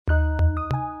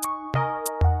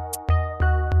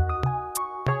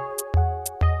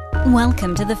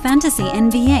Welcome to the Fantasy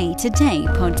NBA Today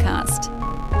podcast.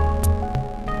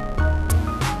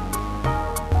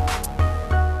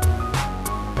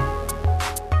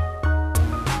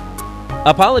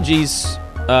 Apologies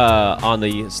on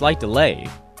the slight delay.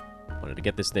 Wanted to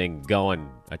get this thing going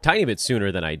a tiny bit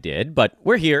sooner than I did, but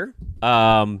we're here.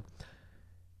 Do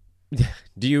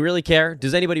you really care?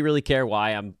 Does anybody really care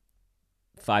why I'm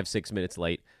 5-6 minutes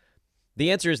late? The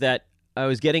answer is that I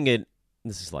was getting it.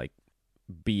 This is like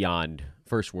beyond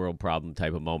first world problem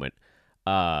type of moment.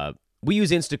 We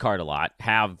use Instacart a lot,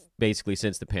 have basically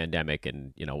since the pandemic,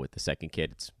 and with the second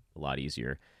kid, it's a lot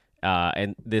easier.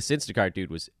 And this Instacart dude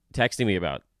was texting me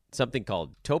about something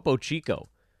called Topo Chico.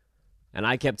 And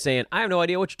I kept saying, I have no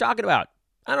idea what you're talking about.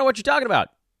 I don't know what you're talking about.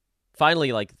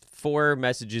 Finally, like 4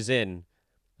 messages in,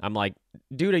 I'm like,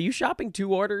 dude, are you shopping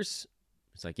 2 orders?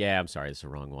 It's like, yeah, I'm sorry, this is the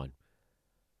wrong one.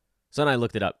 So then I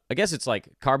looked it up. I guess it's like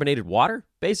carbonated water,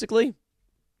 basically.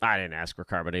 I didn't ask for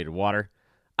carbonated water.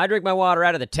 I drink my water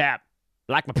out of the tap,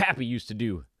 like my pappy used to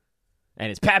do. And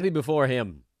it's pappy before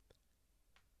him.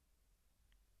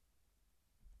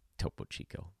 Topo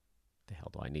Chico. The hell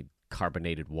do I need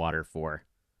carbonated water for?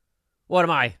 What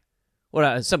am I?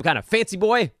 Some kind of fancy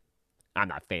boy? I'm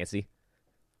not fancy.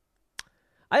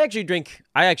 I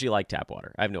actually like tap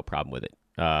water. I have no problem with it.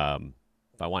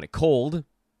 If I want it cold,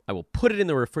 I will put it in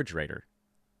the refrigerator.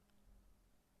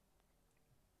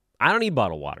 I don't need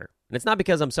bottled water. And it's not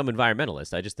because I'm some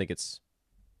environmentalist. I just think it's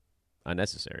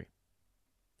unnecessary.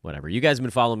 Whatever. You guys have been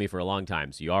following me for a long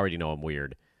time, so you already know I'm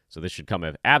weird. So this should come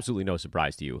as absolutely no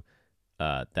surprise to you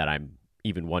that I'm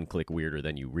even one click weirder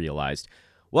than you realized.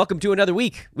 Welcome to another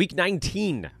week. Week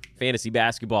 19, fantasy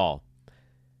basketball.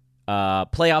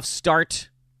 Playoffs start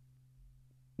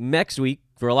next week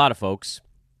for a lot of folks.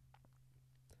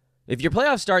 If your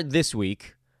playoffs start this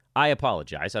week, I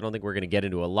apologize. I don't think we're going to get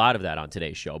into a lot of that on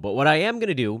today's show. But what I am going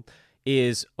to do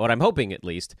is, what I'm hoping at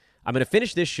least, I'm going to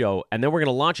finish this show, and then we're going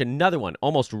to launch another one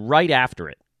almost right after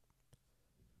it.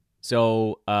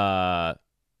 So, there's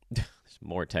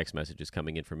more text messages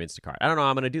coming in from Instacart. I don't know how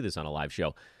I'm going to do this on a live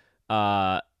show.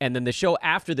 And then the show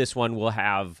after this one will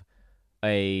have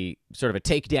a sort of a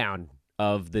takedown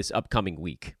of this upcoming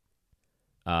week.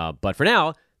 But for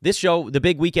now, this show, the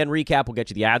big weekend recap, will get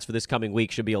you the ads for this coming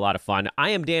week. Should be a lot of fun. I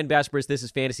am Dan Besbris. This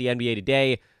is Fantasy NBA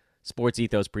Today, Sports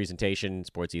Ethos presentation,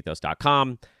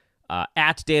 sportsethos.com.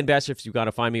 At Dan Besbris, you've got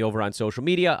to find me over on social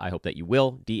media. I hope that you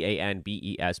will.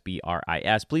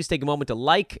 DANBESBRIS. Please take a moment to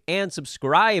like and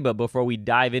subscribe before we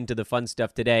dive into the fun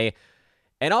stuff today.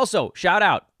 And also, shout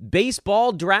out,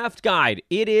 baseball draft guide.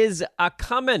 It is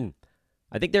a-coming.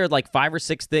 I think there are like 5 or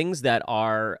 6 things that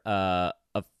are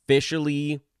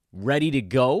officially ready to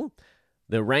go.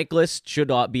 The rank list should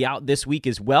be out this week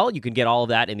as well. You can get all of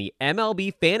that in the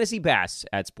MLB Fantasy Pass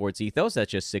at Sports Ethos.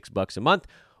 That's just $6 a month.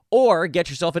 Or get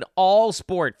yourself an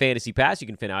all-sport fantasy pass. You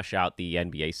can finish out the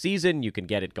NBA season. You can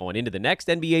get it going into the next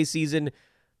NBA season.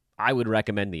 I would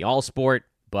recommend the all-sport,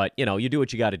 but, you do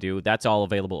what you got to do. That's all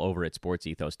available over at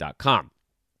sportsethos.com.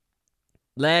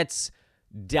 Let's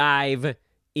dive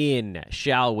in,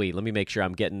 shall we? Let me make sure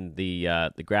I'm getting the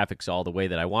graphics all the way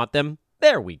that I want them.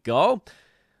 There we go.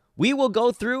 We will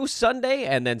go through Sunday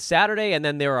and then Saturday, and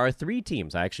then there are 3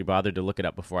 teams. I actually bothered to look it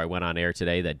up before I went on air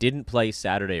today that didn't play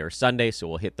Saturday or Sunday, so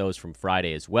we'll hit those from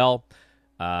Friday as well.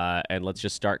 And let's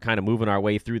just start kind of moving our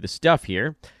way through the stuff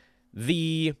here.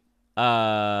 The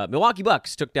Milwaukee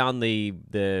Bucks took down the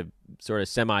sort of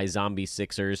semi-zombie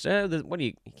Sixers.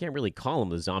 You can't really call them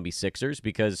the zombie Sixers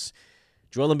because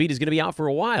Joel Embiid is going to be out for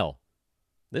a while.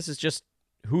 This is just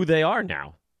who they are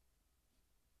now.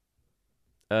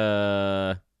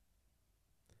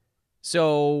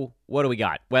 So what do we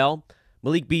got? Well,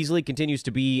 Malik Beasley continues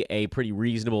to be a pretty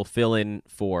reasonable fill-in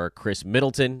for Chris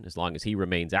Middleton as long as he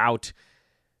remains out.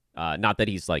 Not that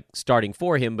he's like starting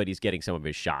for him, but he's getting some of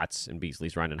his shots, and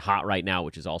Beasley's running hot right now,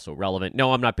 which is also relevant.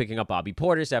 No, I'm not picking up Bobby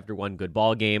Portis after one good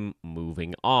ball game.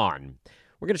 Moving on.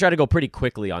 We're going to try to go pretty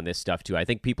quickly on this stuff, too. I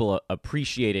think people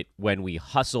appreciate it when we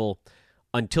hustle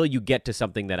until you get to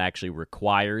something that actually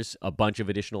requires a bunch of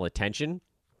additional attention.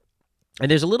 And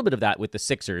there's a little bit of that with the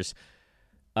Sixers,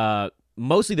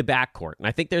 mostly the backcourt. And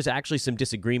I think there's actually some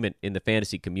disagreement in the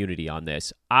fantasy community on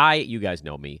this. You guys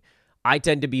know me, I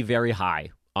tend to be very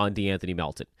high on DeAnthony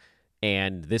Melton.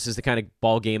 And this is the kind of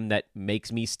ball game that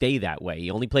makes me stay that way.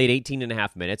 He only played 18 and a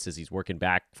half minutes as he's working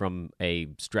back from a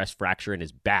stress fracture in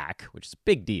his back, which is a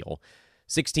big deal.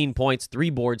 16 points,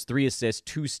 3 boards, 3 assists,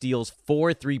 2 steals,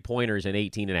 4 3-pointers in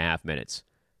 18 and a half minutes.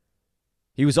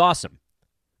 He was awesome.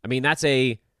 I mean, that's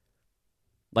a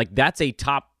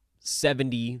top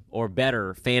 70 or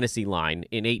better fantasy line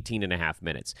in 18 and a half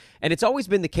minutes. And it's always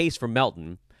been the case for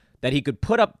Melton that he could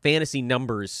put up fantasy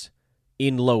numbers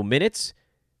in low minutes.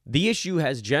 The issue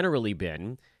has generally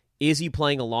been, is he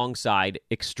playing alongside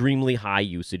extremely high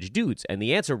usage dudes? And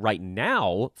the answer right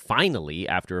now, finally,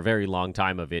 after a very long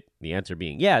time of it, the answer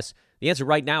being yes, the answer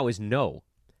right now is no.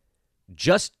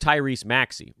 Just Tyrese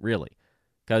Maxey, really.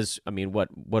 Because, I mean, what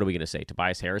are we going to say?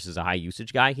 Tobias Harris is a high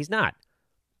usage guy? He's not.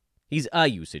 He's a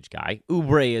usage guy.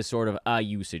 Oubre is sort of a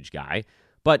usage guy.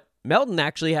 But Melton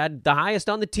actually had the highest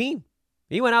on the team.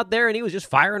 He went out there and he was just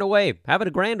firing away, having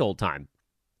a grand old time.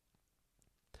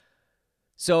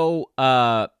 So,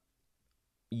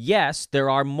 yes, there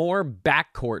are more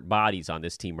backcourt bodies on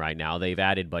this team right now. They've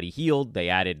added Buddy Hield. They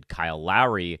added Kyle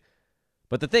Lowry.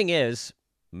 But the thing is,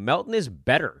 Melton is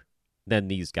better than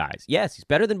these guys. Yes, he's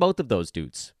better than both of those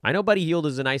dudes. I know Buddy Hield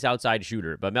is a nice outside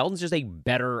shooter, but Melton's just a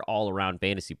better all-around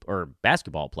fantasy or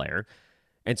basketball player.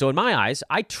 And so in my eyes,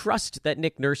 I trust that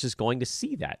Nick Nurse is going to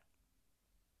see that.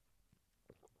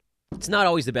 It's not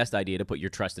always the best idea to put your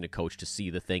trust in a coach to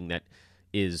see the thing that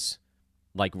is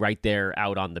like right there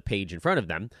out on the page in front of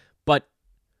them. But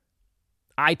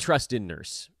I trust in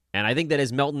Nurse. And I think that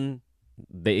as Melton,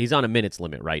 he's on a minutes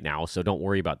limit right now, so don't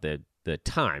worry about the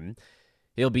time.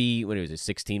 He'll be, when it was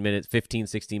 16 minutes, 15,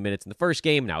 16 minutes in the first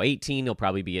game, now 18. He'll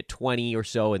probably be at 20 or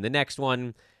so in the next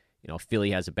one. You know,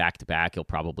 Philly has a back-to-back. He'll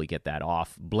probably get that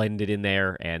off, blended in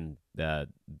there, and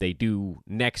they do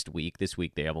next week. This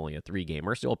week they have only a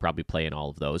 3-gamer, so he'll probably play in all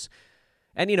of those.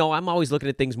 And, you know, I'm always looking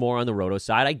at things more on the roto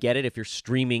side. I get it. If you're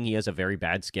streaming, he has a very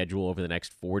bad schedule over the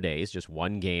next 4 days, just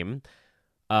one game.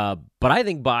 But I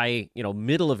think by,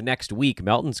 middle of next week,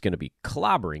 Melton's going to be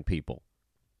clobbering people.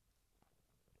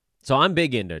 So I'm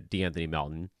big into DeAnthony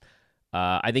Melton.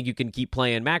 I think you can keep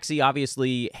playing Maxey.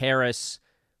 Obviously, Harris,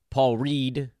 Paul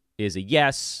Reed is a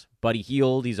yes. Buddy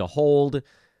Hield, he's a hold.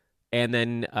 And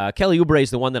then Kelly Oubre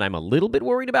is the one that I'm a little bit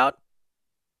worried about.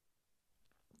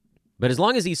 But as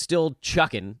long as he's still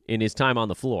chucking in his time on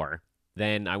the floor,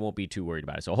 then I won't be too worried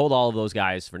about it. So hold all of those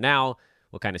guys for now.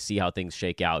 We'll kind of see how things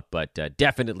shake out. But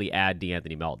definitely add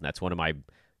DeAnthony Melton. That's one of my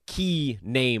key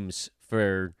names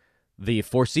for the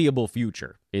foreseeable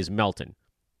future is Melton.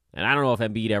 And I don't know if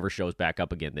Embiid ever shows back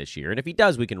up again this year. And if he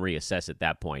does, we can reassess at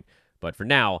that point. But for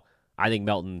now, I think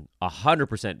Melton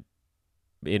 100%,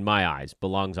 in my eyes,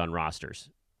 belongs on rosters.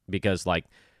 Because,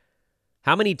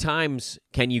 how many times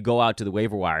can you go out to the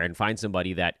waiver wire and find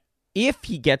somebody that, if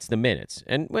he gets the minutes,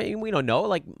 and we don't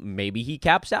know, maybe he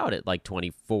caps out at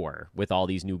 24 with all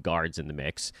these new guards in the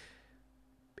mix.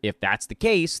 If that's the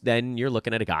case, then you're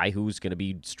looking at a guy who's going to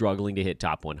be struggling to hit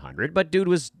top 100. But dude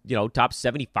was, top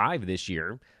 75 this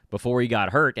year before he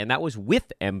got hurt, and that was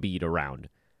with Embiid around.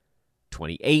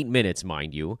 28 minutes,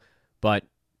 mind you, but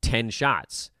 10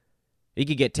 shots. He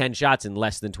could get 10 shots in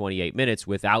less than 28 minutes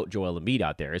without Joel Embiid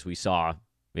out there, as we saw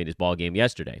in his ball game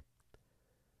yesterday.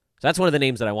 So that's one of the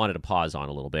names that I wanted to pause on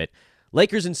a little bit.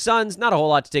 Lakers and Suns, not a whole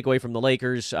lot to take away from the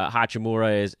Lakers.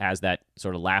 Hachimura has that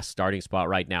sort of last starting spot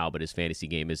right now, but his fantasy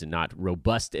game is not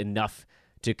robust enough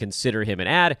to consider him an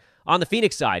ad. On the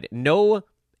Phoenix side, no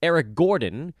Eric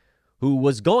Gordon, who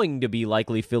was going to be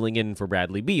likely filling in for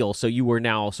Bradley Beal, so you were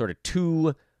now sort of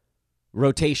 2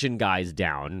 rotation guys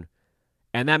down,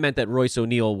 and that meant that Royce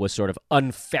O'Neal was sort of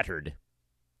unfettered.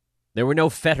 There were no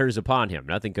fetters upon him.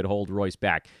 Nothing could hold Royce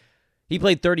back. He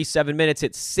played 37 minutes,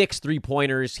 hit 6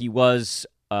 3-pointers. He was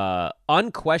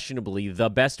unquestionably the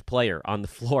best player on the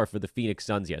floor for the Phoenix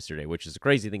Suns yesterday, which is a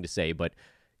crazy thing to say, but,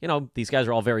 these guys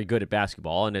are all very good at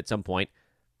basketball, and at some point,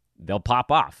 they'll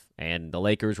pop off. And the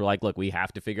Lakers were like, look, we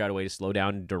have to figure out a way to slow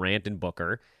down Durant and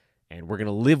Booker, and we're going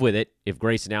to live with it if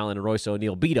Grayson Allen and Royce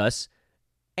O'Neal beat us.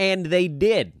 And they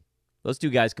did. Those two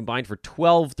guys combined for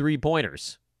 12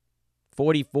 3-pointers.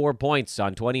 44 points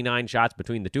on 29 shots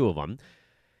between the two of them.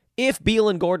 If Beal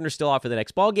and Gordon are still out for the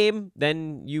next ball game,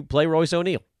 then you play Royce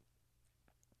O'Neal.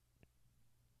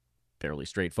 Fairly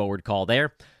straightforward call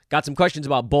there. Got some questions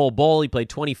about Bol. He played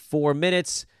 24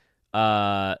 minutes.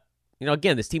 Again,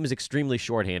 this team is extremely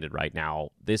shorthanded right now.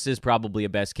 This is probably a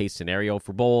best-case scenario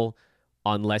for Bol,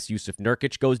 unless Yusuf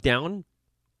Nurkic goes down.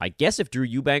 I guess if Drew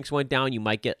Eubanks went down, you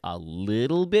might get a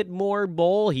little bit more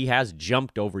Bol. He has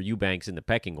jumped over Eubanks in the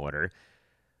pecking order.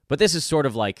 But this is sort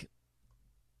of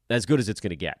as good as it's going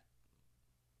to get.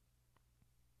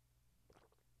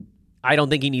 I don't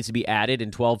think he needs to be added in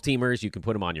 12-teamers. You can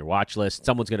put him on your watch list.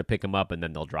 Someone's going to pick him up, and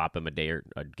then they'll drop him a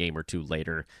game or two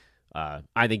later.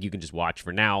 I think you can just watch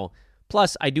for now.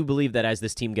 Plus, I do believe that as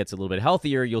this team gets a little bit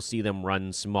healthier, you'll see them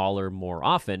run smaller more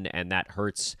often, and that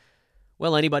hurts,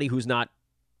 anybody who's not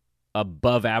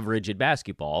above average at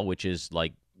basketball, which is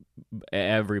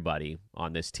everybody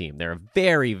on this team. They're a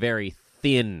very, very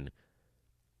thin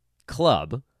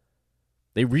club.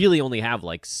 They really only have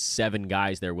like 7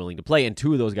 guys they're willing to play, and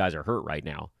 2 of those guys are hurt right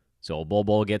now. So Bol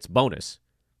Bol gets bonus.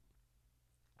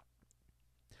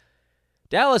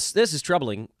 Dallas, this is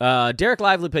troubling. Derek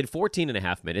Lively played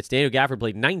 14.5 minutes. Daniel Gafford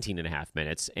played 19.5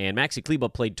 minutes. And Maxi Kleber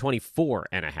played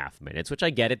 24.5 minutes, which I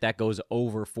get it. That goes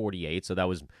over 48. So that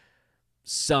was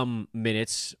some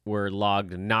minutes were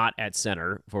logged not at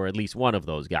center for at least one of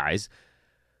those guys.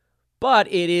 But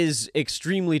it is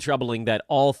extremely troubling that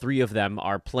all 3 of them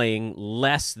are playing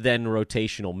less than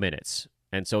rotational minutes.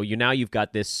 And so you've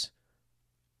got this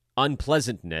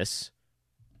unpleasantness.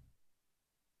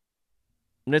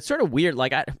 And it's sort of weird.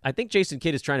 Like, I think Jason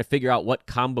Kidd is trying to figure out what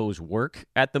combos work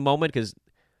at the moment, because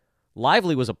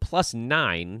Lively was a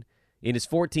 +9 in his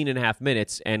 14.5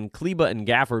 minutes, and Kleber and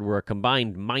Gafford were a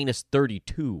combined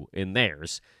 -32 in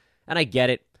theirs. And I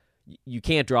get it. You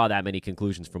can't draw that many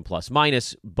conclusions from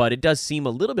plus-minus, but it does seem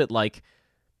a little bit like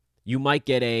you might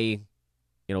get a,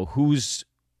 who's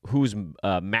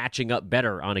matching up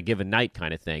better on a given night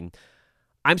kind of thing.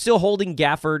 I'm still holding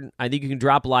Gafford. I think you can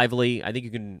drop Lively. I think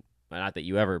you can... Not that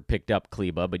you ever picked up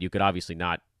Kleber, but you could obviously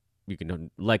not. You can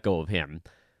let go of him.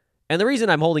 And the reason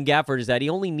I'm holding Gafford is that he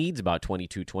only needs about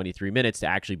 22, 23 minutes to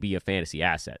actually be a fantasy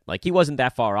asset. Like, he wasn't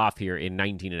that far off here in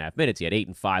 19.5 minutes. He had 8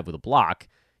 and 5 with a block.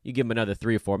 You give him another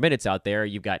 3 or 4 minutes out there,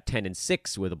 you've got 10 and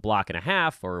 6 with a block and a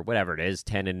half, or whatever it is,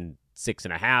 10 and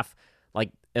 6.5.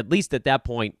 Like, at least at that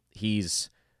point, he's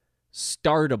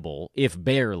startable, if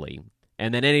barely.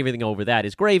 And then anything over that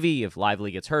is gravy. If Lively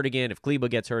gets hurt again, if Kleber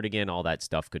gets hurt again, all that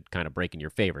stuff could kind of break in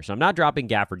your favor. So I'm not dropping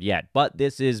Gafford yet, but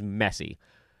this is messy.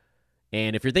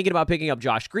 And if you're thinking about picking up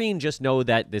Josh Green, just know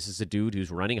that this is a dude who's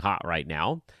running hot right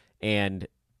now. And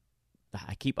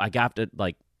I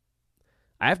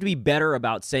have to be better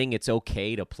about saying it's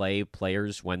okay to play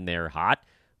players when they're hot.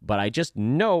 But I just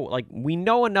know, we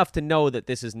know enough to know that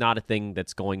this is not a thing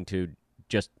that's going to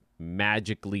just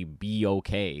magically be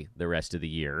okay the rest of the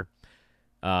year.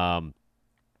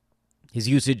 His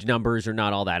usage numbers are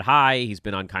not all that high. He's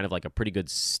been on kind of like a pretty good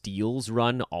steals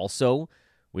run also,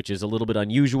 which is a little bit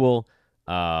unusual.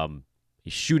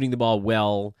 He's shooting the ball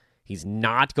well. He's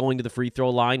not going to the free throw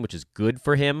line, which is good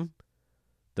for him.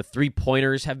 The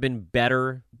 3-pointers have been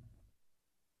better.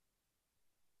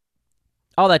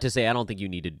 All that to say, I don't think you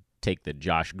need to take the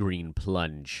Josh Green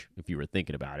plunge if you were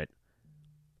thinking about it.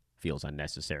 Feels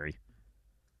unnecessary.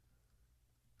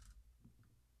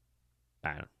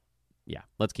 Yeah,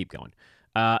 let's keep going.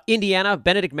 Indiana,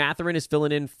 Benedict Mathurin is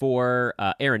filling in for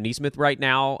Aaron Nesmith right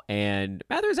now, and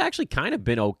Mathurin's actually kind of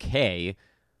been okay.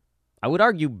 I would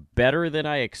argue better than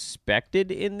I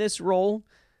expected in this role,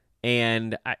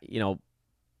 and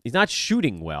he's not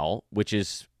shooting well, which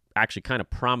is actually kind of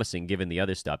promising given the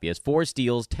other stuff. He has 4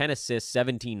 steals, 10 assists,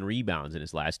 17 rebounds in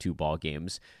his last 2 ball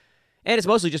games, and it's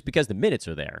mostly just because the minutes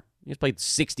are there. He's played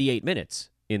 68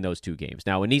 minutes in those 2 games.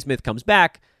 Now, when Nesmith comes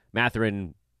back,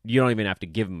 Mathurin, you don't even have to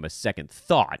give him a second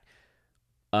thought.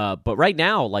 But right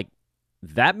now,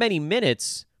 that many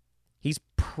minutes, he's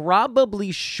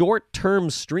probably short-term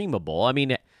streamable. I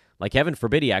mean, heaven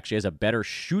forbid he actually has a better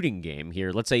shooting game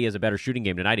here. Let's say he has a better shooting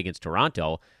game tonight against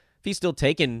Toronto. If he's still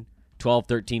taking 12,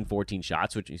 13, 14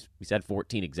 shots, which he's had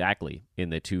 14 exactly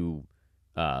in the 2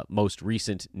 most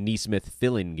recent Nesmith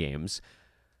fill-in games,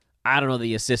 I don't know that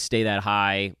the assists stay that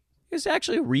high. He's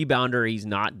actually a rebounder. He's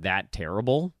not that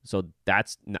terrible. So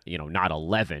that's, not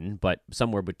 11, but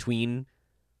somewhere between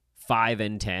 5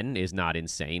 and 10 is not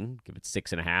insane. Give it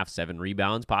 6.5, 7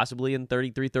 rebounds possibly in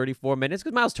 33, 34 minutes,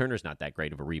 because Miles Turner's not that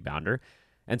great of a rebounder.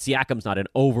 And Siakam's not an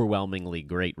overwhelmingly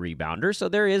great rebounder, so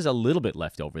there is a little bit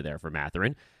left over there for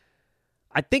Mathurin.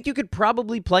 I think you could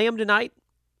probably play him tonight.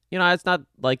 It's not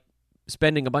like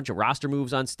spending a bunch of roster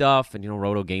moves on stuff, and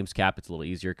Roto Games Cap, it's a little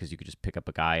easier because you could just pick up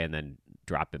a guy and then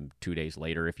drop him 2 days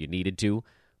later if you needed to.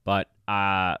 But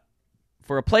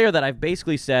for a player that I've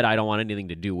basically said I don't want anything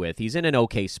to do with, he's in an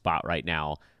okay spot right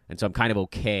now, and so I'm kind of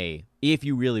okay, if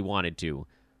you really wanted to,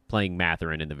 playing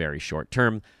Mathurin in the very short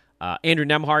term. Andrew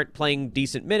Nembhard playing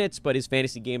decent minutes, but his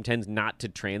fantasy game tends not to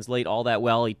translate all that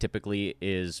well. He typically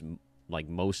is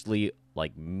mostly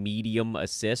medium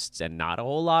assists and not a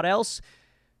whole lot else.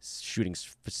 Shooting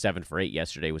 7 for 8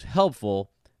 yesterday was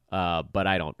helpful, but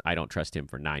I don't trust him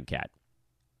for 9-cat.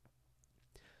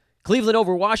 Cleveland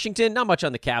over Washington, not much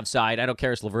on the Cavs side. I don't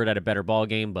care if LeVert had a better ball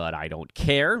game, but I don't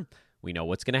care. We know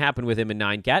what's going to happen with him in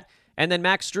 9-cat. And then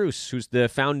Max Strus, who's the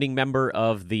founding member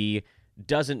of the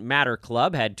Doesn't Matter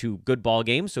Club, had 2 good ball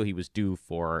games, so he was due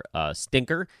for a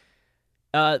stinker.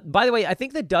 By the way, I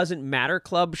think the Doesn't Matter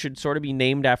Club should sort of be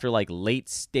named after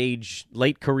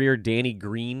late career Danny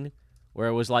Green, where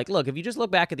it was look, if you just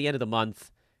look back at the end of the month,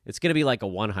 it's going to be a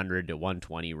 100 to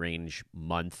 120 range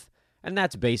month. And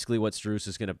that's basically what Strus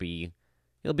is going to be.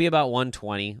 He'll be about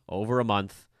 120 over a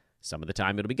month. Some of the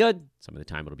time it'll be good. Some of the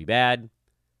time it'll be bad.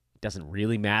 It doesn't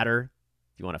really matter.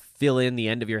 If you want to fill in the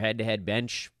end of your head-to-head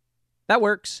bench, that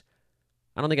works.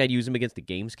 I don't think I'd use him against the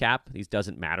games cap. These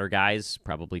doesn't matter guys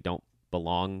probably don't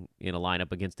belong in a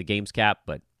lineup against the games cap,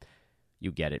 but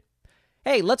you get it.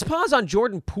 Hey, let's pause on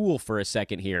Jordan Poole for a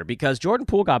second here, because Jordan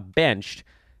Poole got benched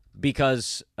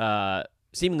because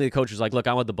seemingly the coach was like, look,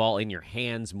 I want the ball in your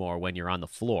hands more when you're on the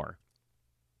floor.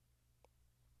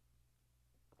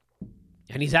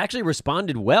 And he's actually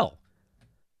responded well.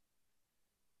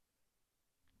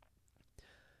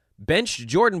 Benched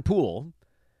Jordan Poole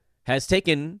has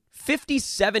taken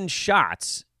 57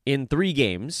 shots in 3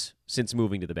 games since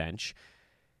moving to the bench.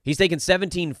 He's taken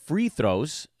 17 free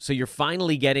throws, so you're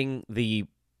finally getting the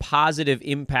positive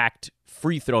impact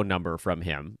free throw number from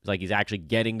him. It's like he's actually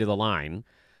getting to the line.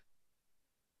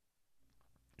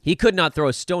 He could not throw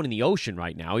a stone in the ocean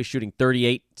right now. He's shooting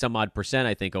 38%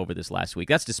 I think, over this last week.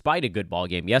 That's despite a good ball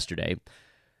game yesterday.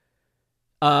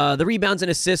 The rebounds and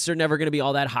assists are never going to be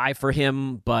all that high for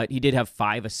him, but he did have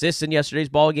 5 assists in yesterday's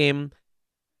ball game.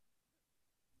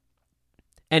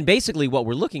 And basically what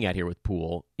we're looking at here with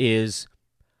Poole is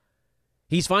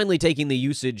he's finally taking the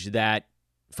usage that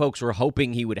folks were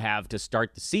hoping he would have to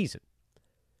start the season.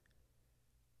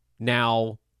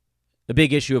 Now, the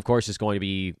big issue, of course, is going to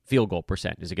be field goal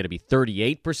percent. Is it going to be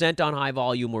 38% on high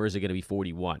volume, or is it going to be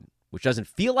 41%? Which doesn't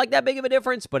feel like that big of a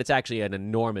difference, but it's actually an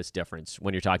enormous difference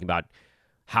when you're talking about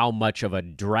how much of a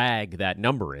drag that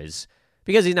number is,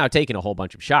 because he's now taking a whole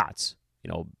bunch of shots.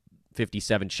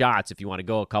 57 shots. If you want to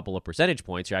go a couple of percentage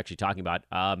points, you're actually talking about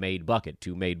a made bucket,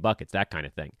 2 made buckets, that kind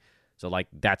of thing. So,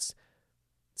 that's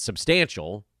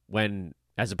substantial when,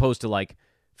 as opposed to, if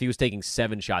he was taking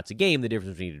 7 shots a game, the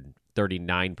difference between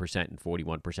 39% and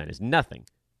 41% is nothing.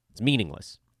 It's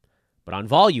meaningless. But on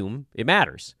volume, it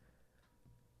matters.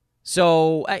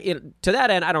 So, to that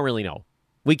end, I don't really know.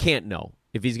 We can't know.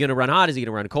 If he's going to run hot, is he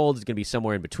going to run cold? It's going to be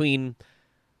somewhere in between.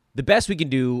 The best we can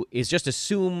do is just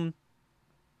assume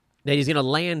that he's going to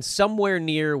land somewhere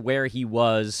near where he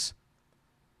was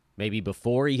maybe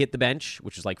before he hit the bench,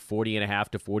 which is 40.5%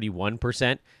 to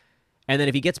 41%. And then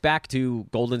if he gets back to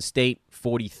Golden State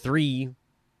 43,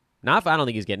 I don't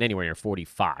think he's getting anywhere near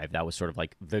 45. That was sort of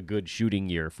the good shooting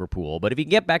year for Poole. But if he can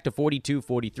get back to 42,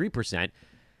 43%,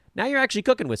 now you're actually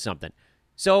cooking with something.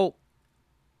 So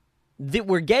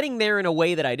we're getting there in a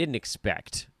way that I didn't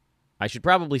expect. I should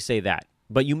probably say that.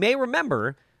 But you may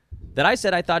remember that I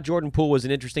said I thought Jordan Poole was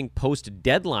an interesting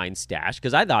post-deadline stash,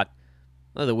 because I thought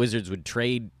the Wizards would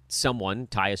trade someone,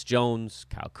 Tyus Jones,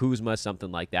 Kyle Kuzma,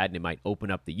 something like that, and it might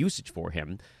open up the usage for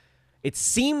him. It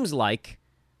seems like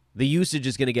the usage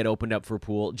is going to get opened up for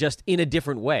Poole, just in a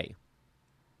different way.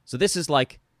 So this is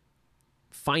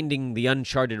finding the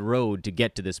uncharted road to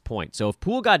get to this point. So if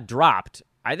Poole got dropped,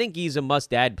 I think he's a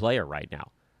must-add player right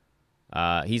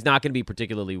now. He's not going to be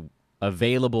particularly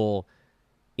available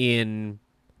in...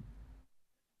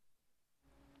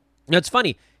 It's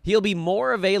funny. He'll be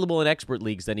more available in expert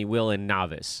leagues than he will in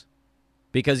novice,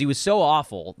 because he was so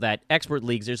awful that expert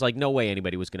leagues, there's no way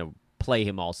anybody was going to play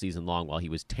him all season long while he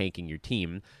was tanking your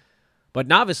team. But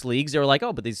novice leagues, they were like,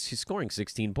 oh, but he's scoring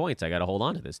 16 points. I got to hold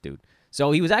on to this dude.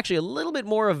 So he was actually a little bit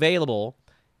more available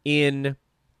in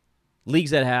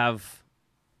leagues that have,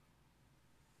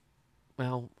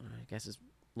 well, I guess it's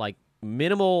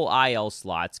minimal IL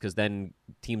slots, because then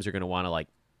teams are going to want to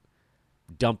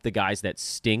dump the guys that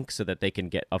stink so that they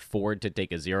can afford to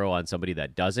take a 0 on somebody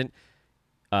that doesn't.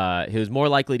 He was more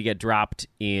likely to get dropped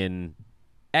in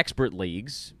expert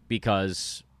leagues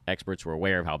because experts were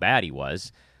aware of how bad he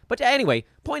was. But anyway,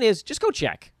 point is, just go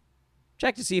check.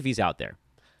 Check to see if he's out there.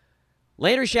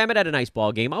 Landry Shamet had a nice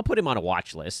ball game. I'll put him on a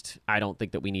watch list. I don't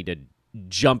think that we need to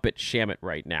jump at Shamet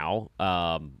right now,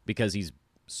 because he's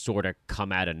sort of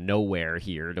come out of nowhere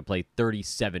here to play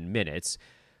 37 minutes.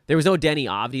 There was no Denny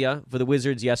Avdia for the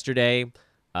Wizards yesterday.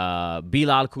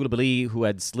 Bilal Coulibaly, who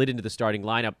had slid into the starting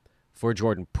lineup for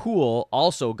Jordan Poole,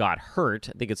 also got hurt.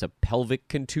 I think it's a pelvic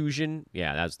contusion.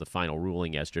 Yeah, that's the final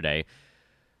ruling yesterday.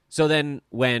 So then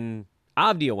when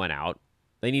Avdia went out,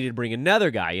 they needed to bring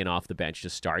another guy in off the bench to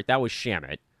start. That was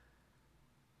Shamet.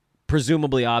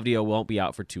 Presumably Avdia won't be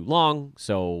out for too long,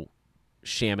 so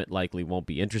Shamet likely won't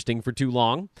be interesting for too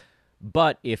long.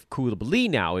 But if Coulibaly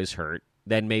now is hurt,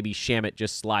 then maybe Shamet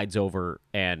just slides over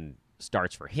and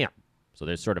starts for him. So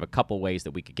there's sort of a couple ways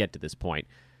that we could get to this point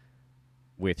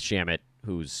with Shamet,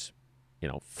 who's,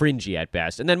 fringy at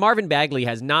best. And then Marvin Bagley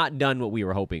has not done what we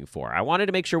were hoping for. I wanted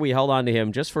to make sure we held on to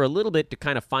him just for a little bit to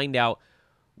kind of find out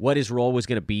what his role was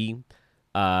going to be.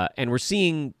 And we're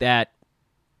seeing that,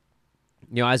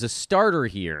 as a starter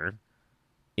here,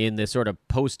 in this sort of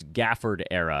post-Gafford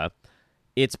era,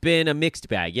 it's been a mixed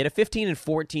bag. He had a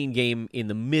 15-14 game in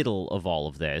the middle of all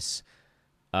of this.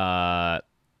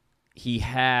 He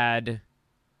had,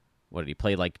 what did he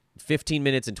play, like 15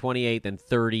 minutes and 28, then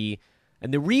 30.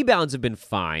 And the rebounds have been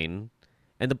fine,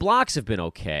 and the blocks have been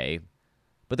okay.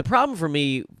 But the problem for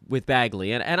me with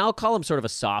Bagley, and I'll call him sort of a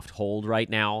soft hold right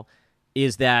now,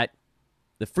 is that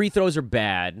the free throws are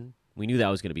bad. We knew that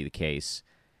was going to be the case.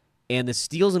 And the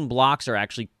steals and blocks are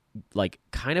actually like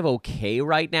kind of okay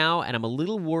right now, and I'm a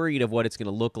little worried of what it's going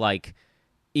to look like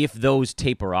if those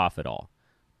taper off at all.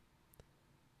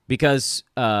 Because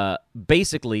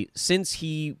basically, since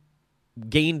he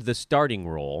gained the starting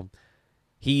role,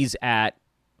 he's at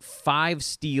 5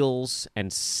 steals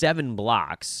and 7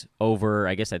 blocks over,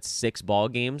 I guess that's 6 ball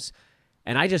games.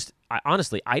 And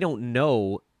honestly, I don't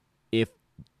know if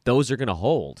those are going to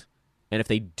hold. And if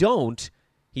they don't,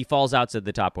 he falls outside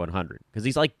the top 100 because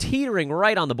he's like teetering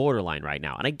right on the borderline right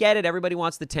now. And I get it. Everybody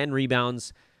wants the 10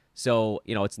 rebounds. So,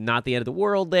 it's not the end of the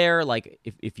world there. Like,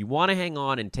 if you want to hang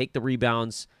on and take the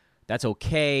rebounds, that's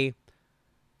okay.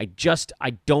 I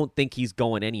don't think he's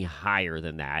going any higher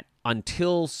than that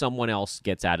until someone else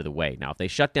gets out of the way. Now, if they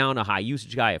shut down a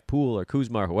high-usage guy, if Poole or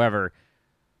Kuzma or whoever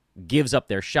gives up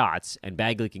their shots, and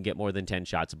Bagley can get more than 10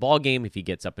 shots a ball game if he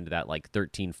gets up into that, like,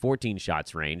 13, 14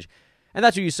 shots range. And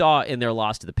that's what you saw in their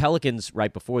loss to the Pelicans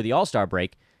right before the All-Star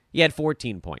break. He had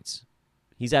 14 points.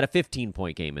 He's at a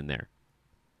 15-point game in there.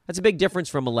 That's a big difference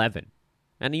from 11.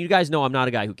 And you guys know I'm not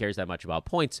a guy who cares that much about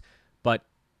points, but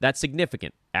that's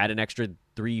significant. Add an extra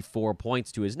 3-4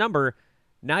 points to his number.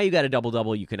 Now you got a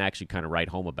double-double you can actually kind of write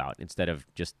home about instead of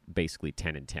just basically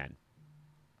 10 and 10.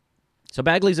 So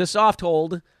Bagley's a soft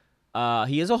hold.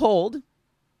 He is a hold,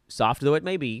 soft though it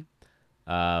may be.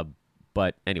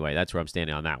 But anyway, that's where I'm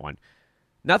standing on that one.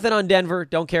 Nothing on Denver.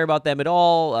 Don't care about them at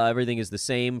all. Everything is the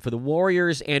same. For the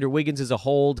Warriors, Andrew Wiggins is a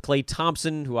hold. Klay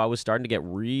Thompson, who I was starting to get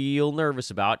real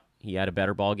nervous about, he had a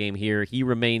better ball game here. He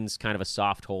remains kind of a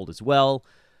soft hold as well.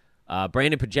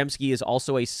 Brandon Podziemski is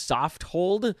also a soft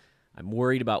hold. I'm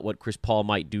worried about what Chris Paul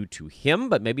might do to him,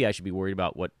 but maybe I should be worried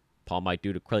about what Paul might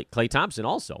do to Klay Thompson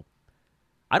also.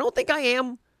 I don't think I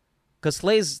am, because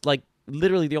Klay's like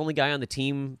literally the only guy on the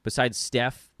team besides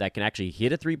Steph that can actually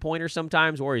hit a three-pointer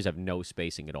sometimes. Warriors have no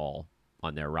spacing at all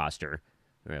on their roster.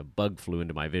 A bug flew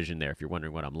into my vision there if you're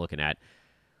wondering what I'm looking at.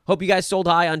 Hope you guys sold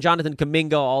high on Jonathan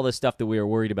Kuminga. All the stuff that we were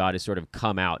worried about has sort of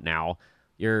come out now.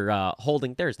 You're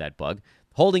holding, there's that bug.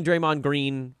 Holding Draymond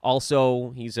Green,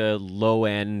 also, he's a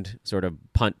low-end sort of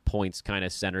punt points kind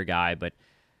of center guy, but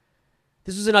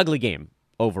this was an ugly game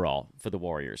overall for the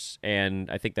Warriors,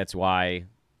 and I think that's why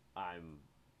I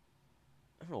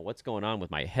don't know what's going on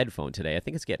with my headphone today. I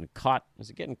think it's getting caught. Is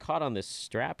it getting caught on this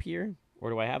strap here, or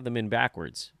do I have them in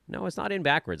backwards? No, it's not in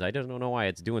backwards. I don't know why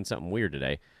it's doing something weird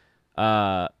today.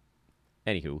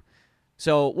 Anywho.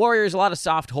 So, Warriors, a lot of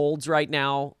soft holds right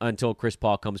now until Chris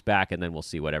Paul comes back, and then we'll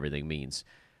see what everything means.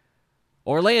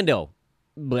 Orlando.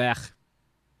 Blech.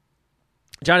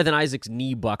 Jonathan Isaac's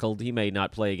knee buckled. He may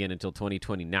not play again until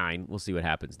 2029. We'll see what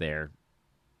happens there.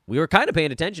 We were kind of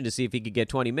paying attention to see if he could get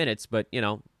 20 minutes, but, this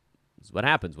is what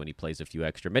happens when he plays a few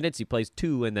extra minutes. He plays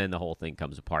 2, and then the whole thing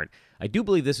comes apart. I do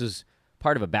believe this is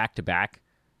part of a back-to-back,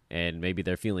 and maybe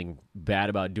they're feeling bad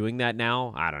about doing that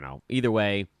now. I don't know. Either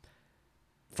way,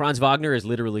 Franz Wagner is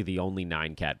literally the only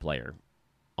 9-cat player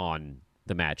on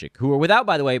the Magic, who are without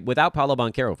Paolo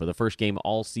Banchero for the first game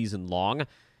all season long.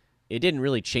 It didn't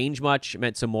really change much. It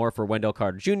meant some more for Wendell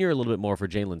Carter Jr., a little bit more for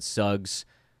Jalen Suggs,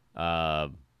 a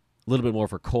little bit more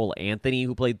for Cole Anthony,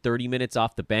 who played 30 minutes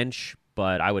off the bench,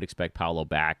 but I would expect Paolo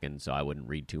back, and so I wouldn't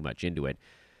read too much into it.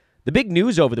 The big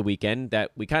news over the weekend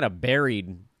that we kind of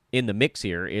buried in the mix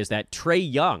here is that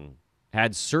Trae Young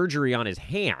had surgery on his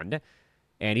hand,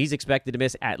 and he's expected to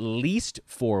miss at least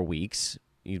 4 weeks.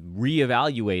 He's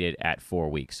reevaluated at 4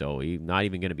 weeks, so he's not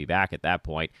even going to be back at that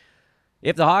point.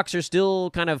 If the Hawks are still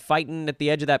kind of fighting at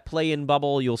the edge of that play-in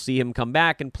bubble, you'll see him come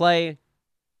back and play.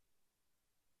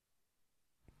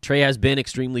 Trae has been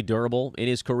extremely durable in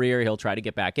his career. He'll try to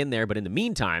get back in there, but in the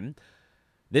meantime,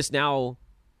 this now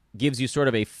gives you sort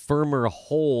of a firmer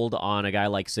hold on a guy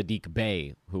like Sadiq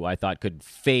Bey, who I thought could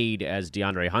fade as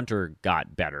DeAndre Hunter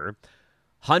got better.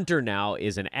 Hunter now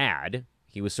is an ad.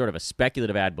 He was sort of a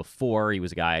speculative ad before. He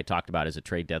was a guy I talked about as a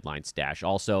trade deadline stash.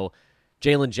 Also,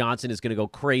 Jalen Johnson is going to go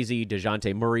crazy.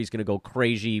 DeJounte Murray is going to go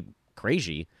crazy.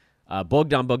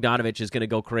 Bogdan Bogdanovic is going to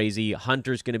go crazy.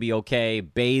 Hunter's going to be okay.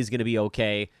 Bay's going to be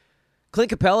okay. Clint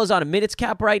Capella's on a minutes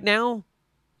cap right now.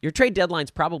 Your trade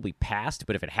deadline's probably passed,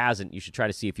 but if it hasn't, you should try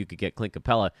to see if you could get Clint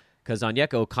Capella, because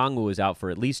Onyeka Okongwu is out for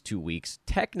at least 2 weeks,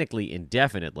 technically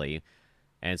indefinitely.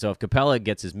 And so if Capella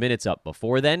gets his minutes up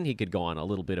before then, he could go on a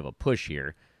little bit of a push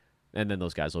here. And then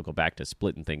those guys will go back to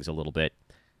splitting things a little bit.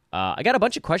 I got a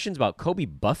bunch of questions about Kobe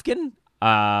Buffkin.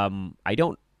 I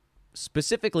don't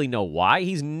specifically know why.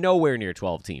 He's nowhere near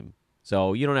 12 team.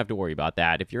 So you don't have to worry about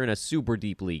that. If you're in a super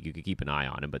deep league, you could keep an eye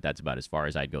on him, but that's about as far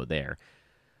as I'd go there.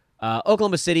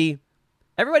 Oklahoma City,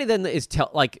 everybody then is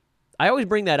I always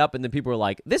bring that up, and then people are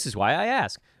like, this is why I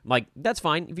ask. I'm like, that's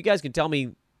fine. If you guys can tell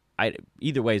me,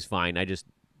 either way is fine. I just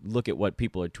look at what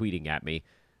people are tweeting at me,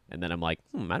 and then I'm like,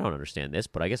 I don't understand this,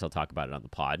 but I guess I'll talk about it on the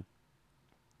pod.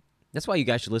 That's why you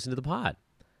guys should listen to the pod.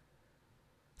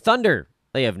 Thunder,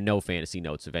 they have no fantasy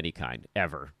notes of any kind,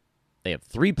 ever. They have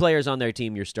 3 players on their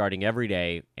team you're starting every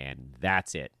day, and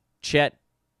that's it. Chet,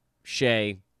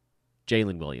 Shea,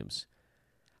 Jalen Williams.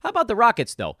 How about the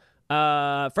Rockets, though?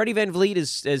 Freddie VanVleet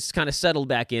is kind of settled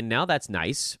back in now. That's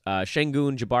nice.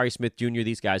 Şengün, Jabari Smith Jr.,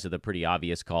 these guys are the pretty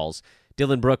obvious calls.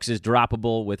 Dillon Brooks is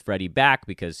droppable with Freddie back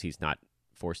because he's not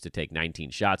forced to take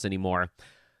 19 shots anymore.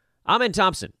 Amen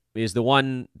Thompson is the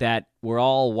one that we're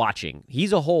all watching.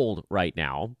 He's a hold right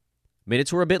now.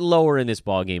 Minutes were a bit lower in this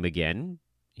ballgame again.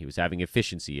 He was having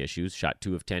efficiency issues. Shot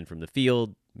 2 of 10 from the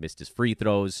field. Missed his free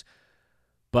throws.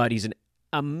 But he's an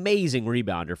amazing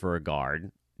rebounder for a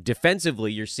guard.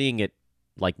 Defensively, you're seeing it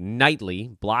like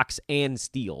nightly, blocks and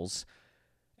steals.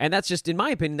 And that's just, in my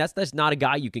opinion, that's not a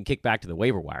guy you can kick back to the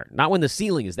waiver wire. Not when the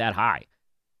ceiling is that high.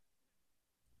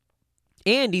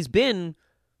 And he's been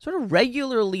sort of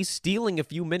regularly stealing a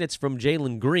few minutes from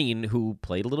Jalen Green, who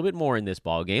played a little bit more in this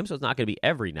ballgame, so it's not going to be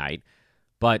every night.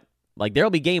 But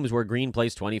there'll be games where Green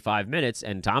plays 25 minutes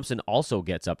and Thompson also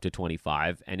gets up to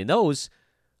 25. And in those,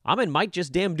 Amen might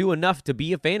just damn do enough to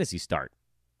be a fantasy start.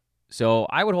 So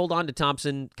I would hold on to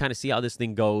Thompson, kind of see how this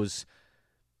thing goes.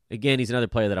 Again, he's another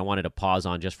player that I wanted to pause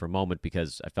on just for a moment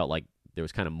because I felt like there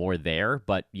was kind of more there.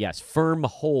 But yes, firm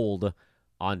hold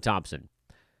on Thompson.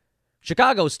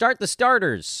 Chicago, start the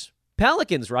starters.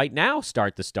 Pelicans right now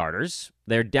start the starters.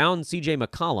 They're down C.J.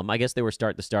 McCollum. I guess they were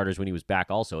start the starters when he was back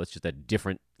also. It's just a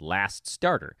different last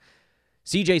starter.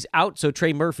 C.J.'s out, so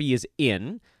Trey Murphy is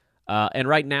in. And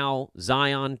right now,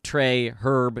 Zion, Trey,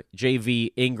 Herb,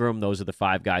 JV, Ingram, those are the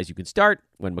 5 guys you can start.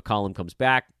 When McCollum comes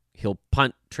back, he'll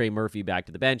punt Trey Murphy back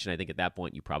to the bench, and I think at that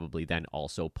point you probably then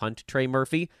also punt Trey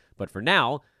Murphy. But for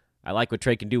now, I like what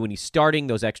Trey can do when he's starting.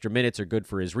 Those extra minutes are good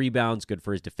for his rebounds, good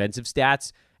for his defensive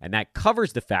stats, and that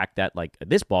covers the fact that,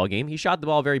 this ball game, he shot the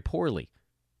ball very poorly.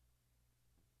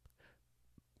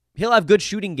 He'll have good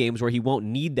shooting games where he won't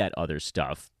need that other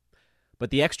stuff. But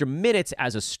the extra minutes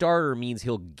as a starter means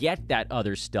he'll get that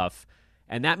other stuff,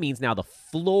 and that means now the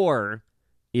floor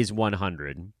is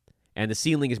 100, and the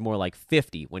ceiling is more like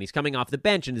 50. When he's coming off the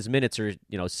bench and his minutes are,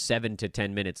 7 to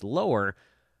 10 minutes lower,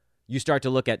 you start to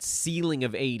look at ceiling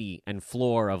of 80 and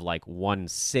floor of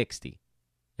 160.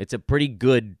 It's a pretty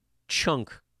good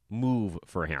chunk move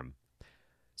for him.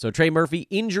 So Trey Murphy,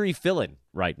 injury fill-in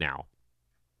right now.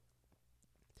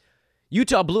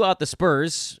 Utah blew out the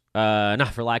Spurs,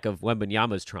 not for lack of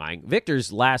Wembanyama's trying.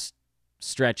 Victor's last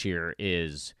stretch here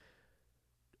is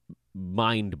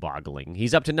mind-boggling.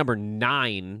 He's up to number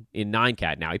 9 in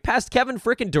 9-cat now. He passed Kevin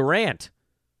frickin' Durant.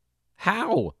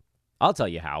 How? I'll tell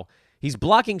you how. He's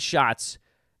blocking shots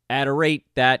at a rate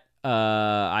that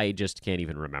I just can't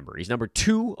even remember. He's number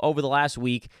 2 over the last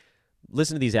week.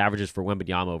 Listen to these averages for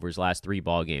Wembanyama over his last 3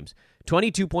 ball games.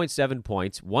 22.7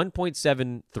 points,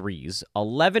 1.7 threes,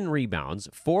 11 rebounds,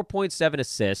 4.7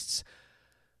 assists,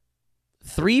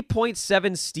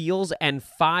 3.7 steals, and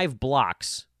 5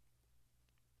 blocks.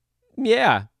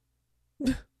 Yeah.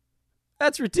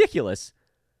 That's ridiculous.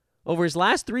 Over his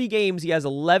last 3 games, he has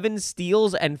 11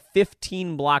 steals and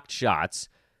 15 blocked shots.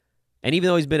 And even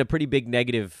though he's been a pretty big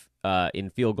negative in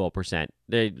field goal percent,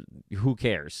 who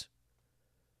cares?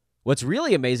 What's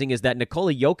really amazing is that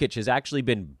Nikola Jokic has actually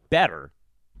been better,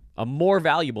 a more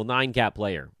valuable 9-cat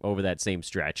player over that same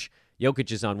stretch.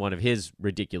 Jokic is on one of his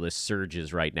ridiculous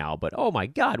surges right now, but oh my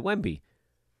God, Wemby.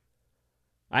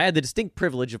 I had the distinct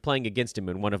privilege of playing against him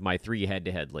in one of my 3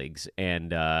 head-to-head leagues,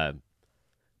 and I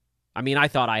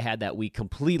thought I had that week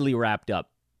completely wrapped up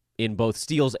in both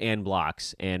steals and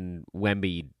blocks, and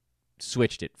Wemby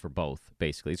switched it for both,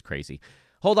 basically. It's crazy.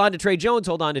 Hold on to Trey Jones.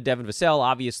 Hold on to Devin Vassell.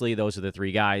 Obviously, those are the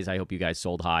 3 guys. I hope you guys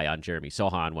sold high on Jeremy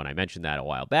Sohan when I mentioned that a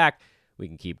while back. We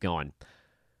can keep going.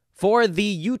 For the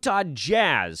Utah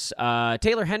Jazz,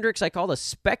 Taylor Hendricks, I called a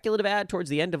speculative ad towards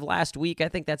the end of last week. I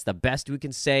think that's the best we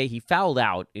can say. He fouled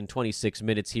out in 26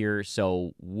 minutes here,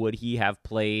 so would he have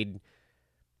played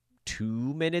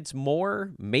 2 minutes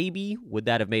more? Maybe. Would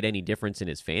that have made any difference in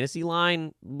his fantasy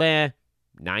line?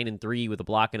 9-3 with a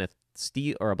block and a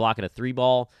steal, or a block and a 3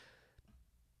 ball.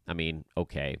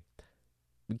 Okay.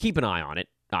 keep an eye on it,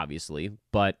 obviously,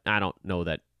 but I don't know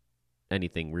that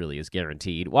anything really is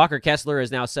guaranteed. Walker Kessler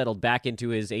has now settled back into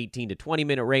his 18 to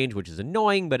 20-minute range, which is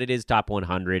annoying, but it is top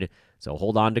 100, so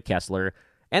hold on to Kessler.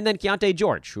 And then Keontae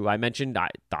George, who I mentioned, I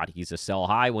thought he's a sell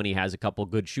high when he has a couple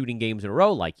good shooting games in a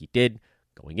row, like he did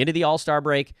going into the All-Star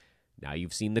break. Now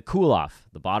you've seen the cool-off.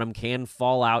 The bottom can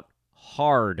fall out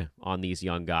hard on these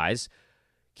young guys.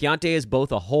 Keontae is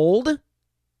both a hold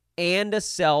and a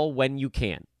sell when you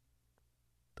can.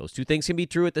 Those two things can be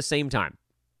true at the same time.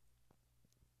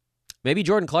 Maybe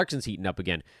Jordan Clarkson's heating up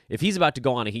again. If he's about to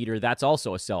go on a heater, that's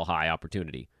also a sell high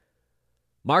opportunity.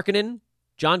 Markkanen,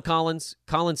 John Collins,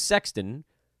 Colin Sexton,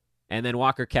 and then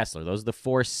Walker Kessler. Those are the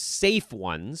 4 safe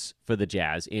ones for the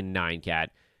Jazz in 9-cat.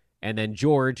 And then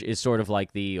George is sort of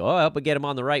like the, but get him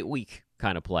on the right week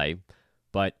kind of play.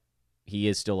 But he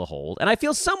is still a hold. And I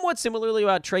feel somewhat similarly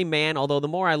about Tre Mann, although the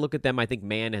more I look at them, I think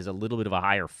Mann has a little bit of a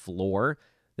higher floor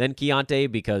than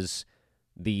Keontae because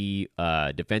the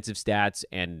defensive stats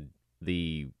and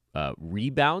the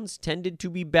rebounds tended to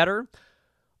be better.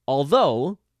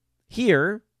 Although,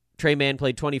 here, Tre Mann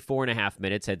played 24.5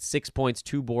 minutes, had 6 points,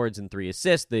 2 boards, and 3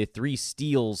 assists. The 3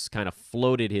 steals kind of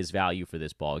floated his value for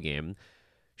this ball game.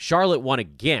 Charlotte won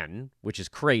again, which is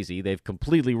crazy. They've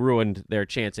completely ruined their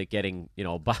chance at getting,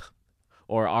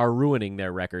 or are ruining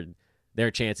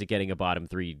their chance at getting a bottom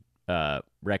 3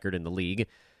 record in the league.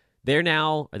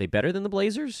 Are they better than the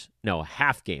Blazers? No,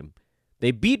 half game.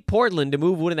 They beat Portland to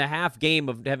move within a half game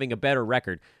of having a better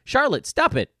record. Charlotte,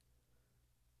 stop it.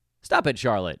 Stop it,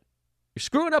 Charlotte. You're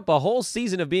screwing up a whole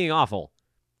season of being awful.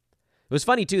 It was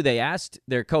funny, too. They asked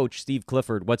their coach, Steve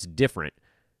Clifford, what's different.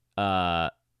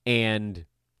 And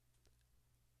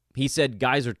he said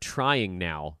guys are trying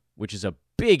now, which is a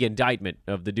big indictment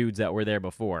of the dudes that were there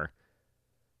before.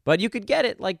 But you could get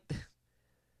it. Like,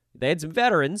 they had some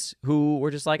veterans who were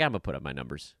just like, I'm going to put up my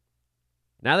numbers.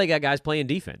 Now they got guys playing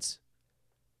defense.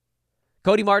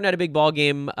 Cody Martin had a big ball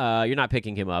game. You're not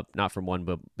picking him up, not from one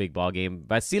big ball game.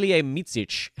 Vasilije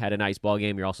Micic had a nice ball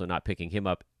game. You're also not picking him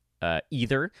up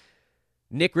either.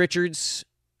 Nick Richards,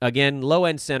 again,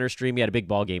 low-end center stream. He had a big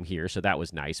ball game here, so that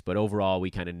was nice. But overall, we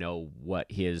kind of know what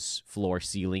his floor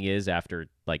ceiling is after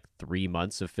like 3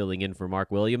 months of filling in for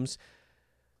Mark Williams.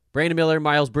 Brandon Miller,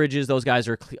 Miles Bridges, those guys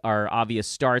are obvious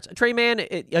starts. Tre Mann,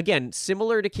 again,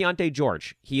 similar to Keontae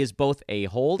George. He is both a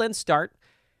hold and start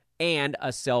and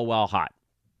a sell while hot.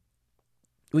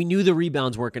 We knew the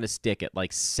rebounds weren't going to stick at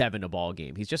like 7 a ball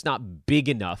game. He's just not big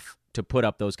enough to put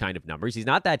up those kind of numbers. He's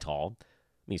not that tall. I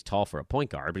mean, he's tall for a point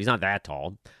guard, but he's not that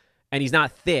tall. And he's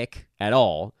not thick at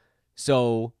all.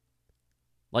 So,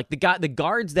 like the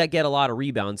guards that get a lot of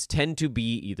rebounds tend to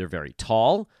be either very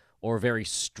tall or very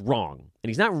strong. And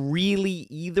he's not really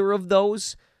either of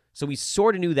those. So we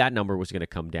sort of knew that number was going to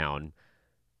come down.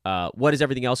 What is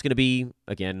everything else going to be?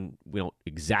 Again, we don't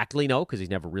exactly know because he's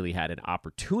never really had an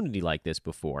opportunity like this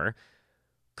before.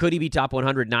 Could he be top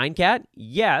 109 cat?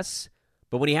 Yes.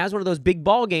 But when he has one of those big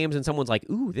ball games and someone's like,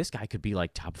 ooh, this guy could be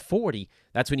like top 40,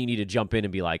 that's when you need to jump in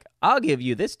and be like, I'll give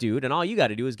you this dude, and all you got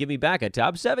to do is give me back a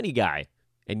top 70 guy.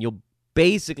 And you'll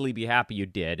basically be happy you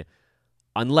did,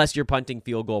 unless you're punting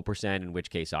field goal percent, in which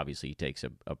case, obviously, he takes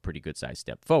a pretty good-sized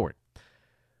step forward.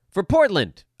 For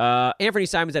Portland, Anthony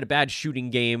Simons had a bad shooting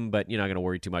game, but you're not going to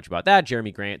worry too much about that.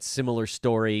 Jeremy Grant, similar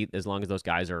story. As long as those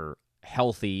guys are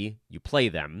healthy, you play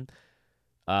them.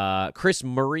 Chris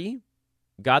Murray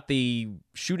got the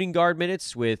shooting guard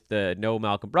minutes with no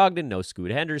Malcolm Brogdon, no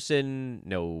Scoot Henderson,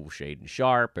 no Shaedon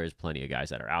Sharpe. There's plenty of guys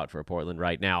that are out for Portland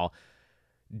right now.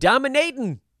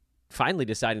 Dominating, finally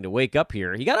deciding to wake up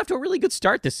here. He got off to a really good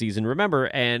start this season, remember,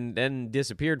 and then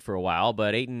disappeared for a while.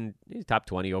 But Ayton, he's top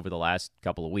 20 over the last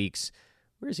couple of weeks.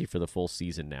 Where is he for the full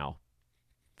season now?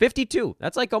 52.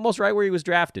 That's like almost right where he was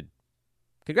drafted.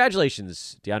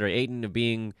 Congratulations, DeAndre Ayton, of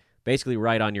being basically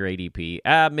right on your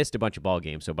ADP. Missed a bunch of ball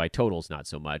games, so by totals, not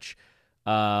so much.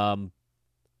 But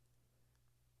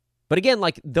again,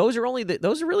 like those are really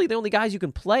the only guys you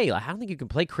can play. Like, I don't think you can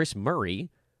play Chris Murray.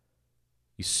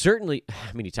 You certainly,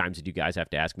 how many times did you guys have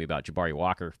to ask me about Jabari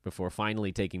Walker before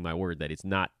finally taking my word that it's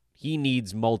not, he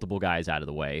needs multiple guys out of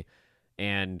the way.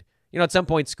 And, at some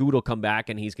point, Scoot will come back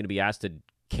and he's going to be asked to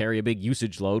carry a big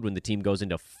usage load when the team goes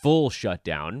into full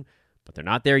shutdown, but they're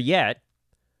not there yet.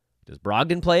 Does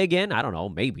Brogdon play again? I don't know,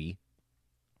 maybe.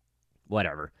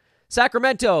 Whatever.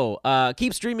 Sacramento,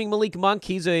 keep streaming Malik Monk.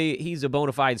 He's a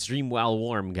bona fide stream while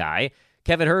warm guy.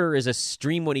 Kevin Huerter is a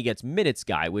stream when he gets minutes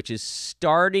guy, which is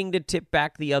starting to tip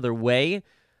back the other way,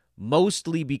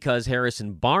 mostly because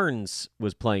Harrison Barnes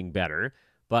was playing better.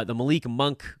 But the Malik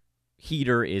Monk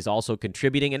heater is also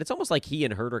contributing, and it's almost like he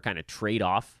and Huerter kind of trade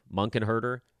off, Monk and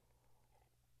Huerter.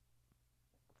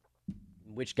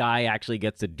 which guy actually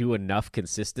gets to do enough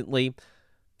consistently.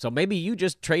 So maybe you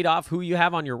just trade off who you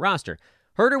have on your roster.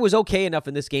 Herter was okay enough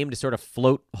in this game to sort of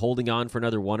float holding on for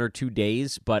another 1 or 2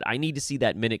 days, but I need to see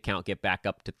that minute count get back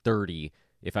up to 30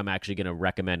 if I'm actually going to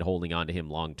recommend holding on to him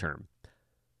long term.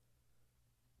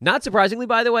 Not surprisingly,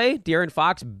 by the way, De'Aaron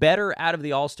Fox better out of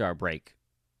the All-Star break.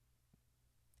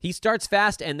 He starts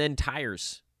fast and then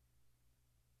tires.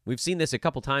 We've seen this a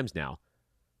couple times now.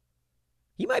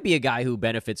 He might be a guy who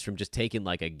benefits from just taking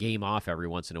like a game off every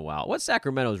once in a while. What's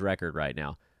Sacramento's record right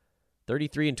now?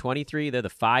 33-23. They're the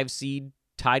 5 seed,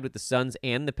 tied with the Suns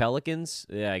and the Pelicans.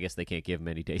 Yeah, I guess they can't give him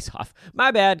any days off.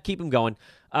 My bad. Keep him going.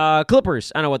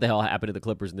 Clippers. I don't know what the hell happened to the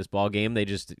Clippers in this ball game. They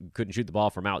just couldn't shoot the ball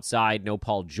from outside. No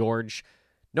Paul George.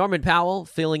 Norman Powell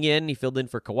filling in. He filled in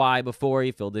for Kawhi before.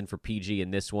 He filled in for PG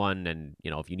in this one. And,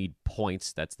 if you need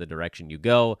points, that's the direction you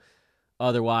go.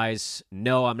 Otherwise,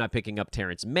 no, I'm not picking up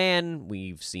Terrence Mann.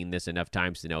 We've seen this enough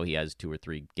times to know he has 2 or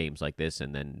 3 games like this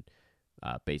and then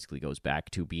basically goes back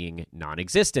to being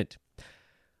non-existent.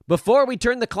 Before we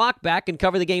turn the clock back and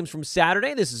cover the games from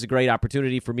Saturday, this is a great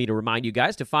opportunity for me to remind you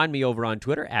guys to find me over on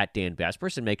Twitter at Dan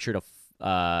Vespers and make sure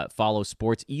to follow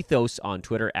Sports Ethos on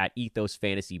Twitter at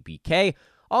EthosFantasyBK.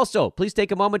 Also, please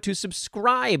take a moment to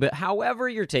subscribe however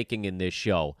you're taking in this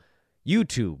show.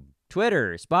 YouTube,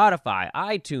 Twitter, Spotify,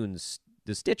 iTunes.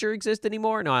 Does Stitcher exist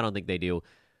anymore? No, I don't think they do.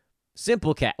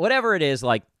 Simplecat, whatever it is,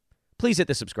 please hit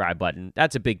the subscribe button.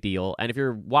 That's a big deal. And if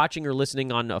you're watching or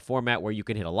listening on a format where you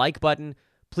can hit a like button,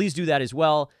 please do that as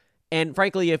well. And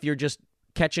frankly, if you're just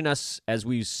catching us as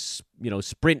we,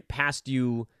 sprint past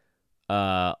you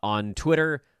on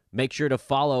Twitter, make sure to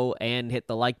follow and hit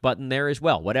the like button there as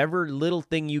well. Whatever little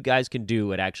thing you guys can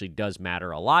do, it actually does matter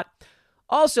a lot.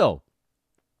 Also,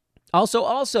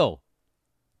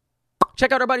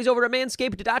 check out our buddies over at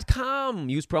Manscaped.com.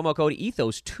 Use promo code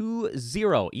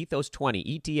ETHOS20,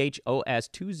 ETHOS20,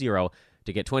 ETHOS20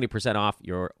 to get 20% off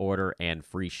your order and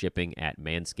free shipping at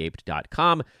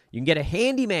Manscaped.com. You can get a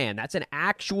Handyman. That's an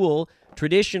actual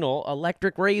traditional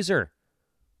electric razor.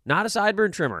 Not a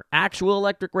sideburn trimmer. Actual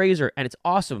electric razor. And it's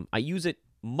awesome. I use it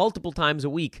multiple times a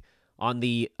week on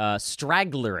the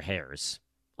straggler hairs.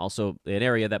 Also, an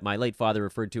area that my late father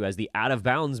referred to as the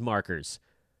out-of-bounds markers.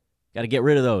 Got to get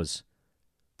rid of those.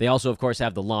 They also, of course,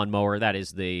 have the lawnmower. That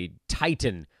is the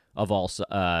titan of all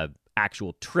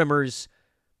actual trimmers.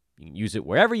 You can use it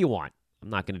wherever you want. I'm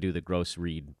not going to do the gross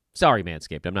read. Sorry,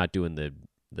 Manscaped. I'm not doing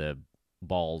the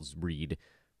balls read.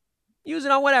 Use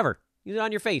it on whatever. Use it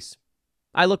on your face.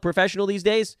 I look professional these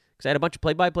days because I had a bunch of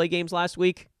play-by-play games last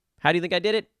week. How do you think I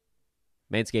did it?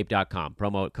 Manscaped.com.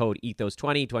 Promo code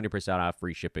ETHOS20, 20% off,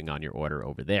 free shipping on your order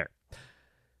over there.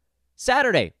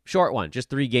 Saturday, short one, just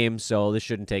 3 games, so this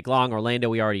shouldn't take long. Orlando,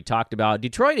 we already talked about.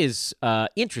 Detroit is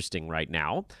interesting right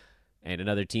now, and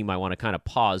another team I want to kind of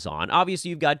pause on. Obviously,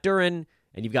 you've got Duren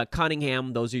and you've got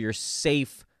Cunningham. Those are your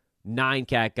safe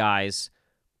 9-cat guys.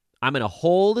 I'm going to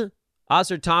hold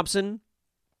Oscar Thompson,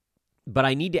 but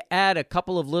I need to add a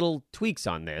couple of little tweaks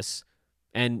on this.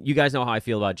 And you guys know how I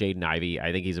feel about Jaden Ivey.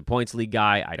 I think he's a points league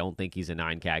guy. I don't think he's a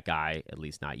 9-cat guy, at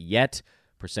least not yet.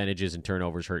 Percentages and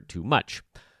turnovers hurt too much.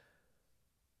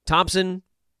 Thompson,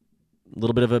 a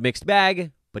little bit of a mixed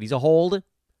bag, but he's a hold.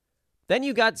 Then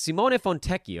you got Simone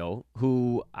Fontecchio,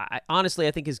 who honestly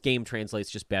I think his game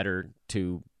translates just better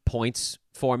to points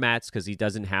formats because he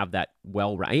doesn't have that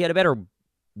he had a better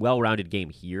well-rounded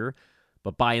game here,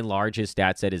 but by and large his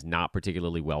stat set is not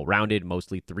particularly well-rounded,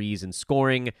 mostly threes and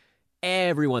scoring.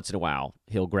 Every once in a while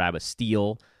he'll grab a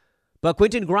steal. But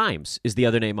Quentin Grimes is the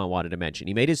other name I wanted to mention.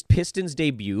 He made his Pistons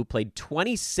debut, played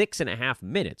 26.5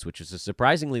 minutes, which is a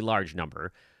surprisingly large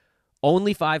number.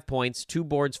 Only 5 points, 2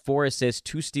 boards, 4 assists,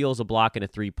 2 steals, a block, and a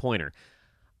 3-pointer.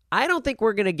 I don't think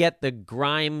we're going to get the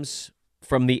Grimes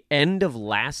from the end of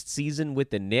last season with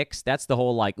the Knicks. That's the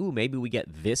whole maybe we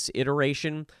get this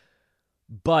iteration.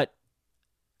 But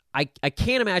I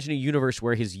can't imagine a universe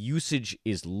where his usage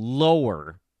is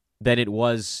lower than it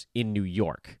was in New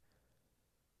York.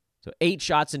 So 8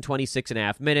 shots in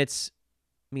 26.5 minutes.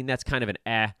 I mean, that's kind of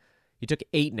an He took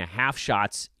 8.5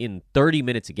 shots in 30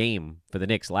 minutes a game for the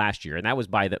Knicks last year. And that was,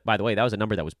 by the way, that was a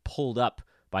number that was pulled up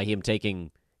by him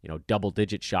taking,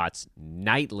 double-digit shots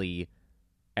nightly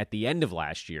at the end of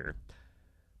last year.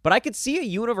 But I could see a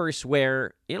universe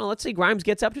where, let's say Grimes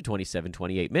gets up to 27,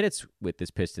 28 minutes with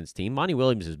this Pistons team. Monty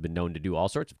Williams has been known to do all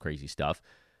sorts of crazy stuff.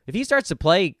 If he starts to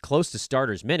play close to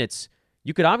starters' minutes,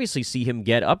 you could obviously see him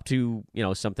get up to,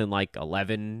 something like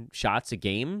 11 shots a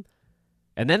game.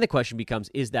 And then the question becomes,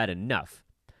 is that enough?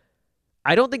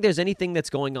 I don't think there's anything that's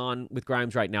going on with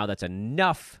Grimes right now that's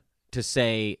enough to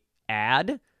say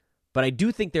add, but I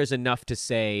do think there's enough to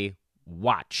say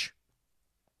watch.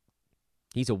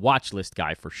 He's a watch list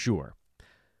guy for sure.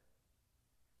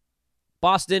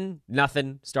 Boston,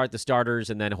 nothing. Start the starters,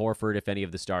 and then Horford if any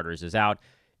of the starters is out.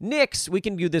 Knicks, we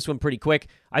can view this one pretty quick.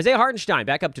 Isaiah Hartenstein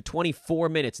back up to 24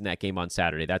 minutes in that game on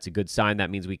Saturday. That's a good sign. That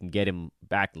means we can get him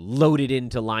back loaded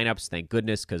into lineups. Thank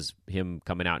goodness, because him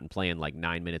coming out and playing like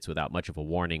 9 minutes without much of a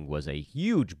warning was a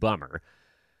huge bummer.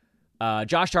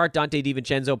 Josh Hart, Dante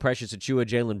DiVincenzo, Precious Achiuwa,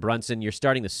 Jalen Brunson. You're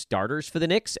starting the starters for the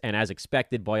Knicks, and as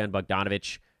expected, Bojan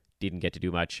Bogdanovic didn't get to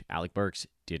do much. Alec Burks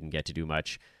didn't get to do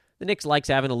much. The Knicks likes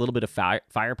having a little bit of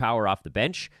firepower off the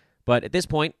bench, but at this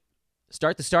point,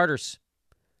 start the starters.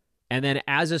 And then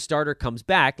as a starter comes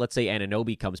back, let's say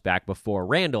Anunoby comes back before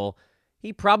Randall,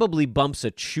 he probably bumps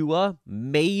Achiuwa,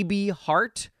 maybe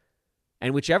Hart.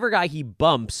 And whichever guy he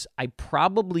bumps, I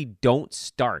probably don't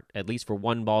start, at least for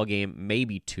one ball game,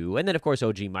 maybe two. And then, of course,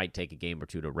 OG might take a game or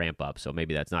two to ramp up, so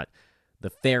maybe that's not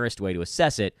the fairest way to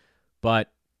assess it.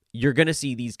 But you're going to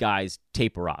see these guys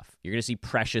taper off. You're going to see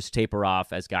Precious taper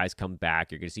off as guys come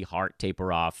back. You're going to see Hart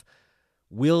taper off.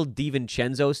 Will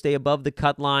DiVincenzo stay above the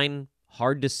cut line?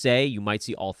 Hard to say. You might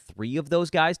see all three of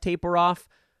those guys taper off.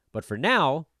 But for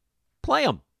now, play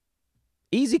them.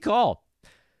 Easy call.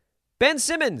 Ben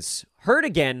Simmons, hurt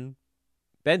again.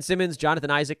 Ben Simmons, Jonathan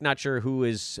Isaac, not sure who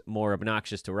is more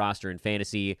obnoxious to roster in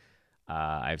fantasy.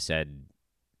 I've said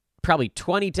probably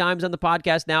 20 times on the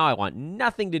podcast now, I want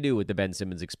nothing to do with the Ben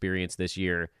Simmons experience this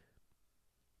year.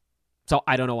 So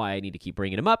I don't know why I need to keep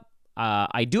bringing him up.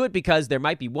 I do it because there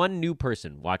might be one new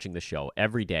person watching the show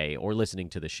every day or listening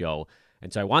to the show,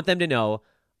 and so I want them to know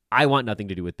I want nothing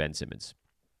to do with Ben Simmons.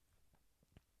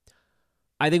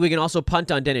 I think we can also punt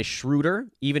on Dennis Schroeder,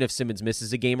 even if Simmons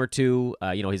misses a game or two.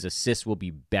 His assists will be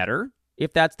better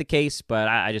if that's the case, but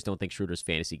I just don't think Schroeder's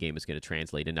fantasy game is going to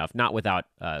translate enough, not without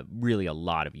really a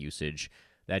lot of usage.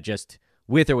 That just,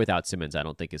 with or without Simmons, I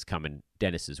don't think is coming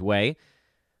Dennis's way.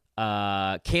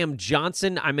 Cam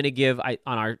Johnson, I'm going to give, on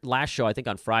our last show, I think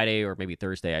on Friday or maybe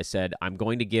Thursday, I said I'm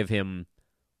going to give him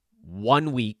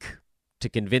 1 week to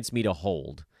convince me to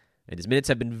hold. And his minutes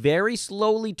have been very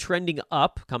slowly trending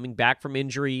up, coming back from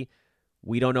injury.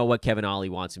 We don't know what Kevin Ollie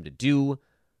wants him to do.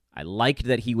 I liked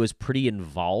that he was pretty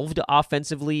involved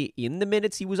offensively in the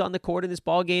minutes he was on the court in this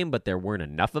ballgame, but there weren't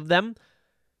enough of them.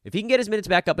 If he can get his minutes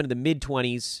back up into the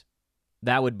mid-20s,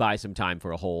 that would buy some time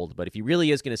for a hold. But if he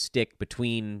really is going to stick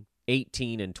between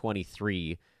 18 and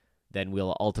 23, then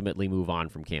we'll ultimately move on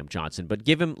from Cam Johnson. But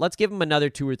let's give him another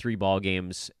 2 or 3 ball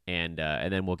games, and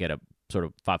then we'll get a sort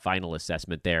of final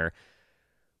assessment there.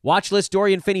 Watch list,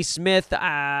 Dorian Finney-Smith.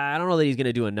 I don't know that he's going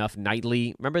to do enough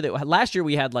nightly. Remember that last year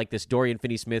we had like this Dorian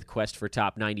Finney-Smith quest for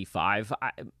top 95.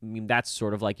 I mean, that's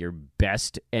sort of like your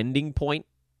best ending point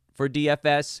for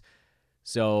DFS.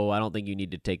 So I don't think you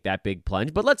need to take that big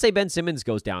plunge. But let's say Ben Simmons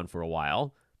goes down for a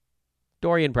while.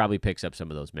 Dorian probably picks up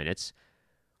some of those minutes.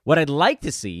 What I'd like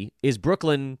to see is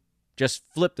Brooklyn just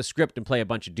flip the script and play a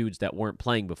bunch of dudes that weren't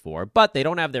playing before, but they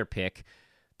don't have their pick.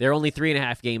 They're only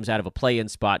 3.5 games out of a play-in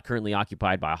spot, currently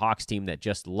occupied by a Hawks team that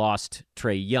just lost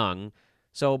Trae Young.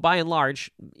 So by and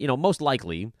large, most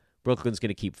likely, Brooklyn's going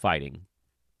to keep fighting.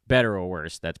 Better or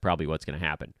worse, that's probably what's going to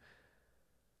happen.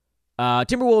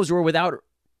 Timberwolves were without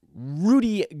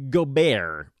Rudy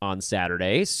Gobert on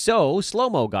Saturday, so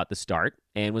Slow-Mo got the start.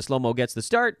 And when Slow-Mo gets the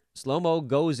start, Slow-Mo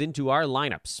goes into our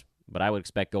lineups. But I would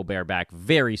expect Gobert back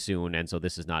very soon, and so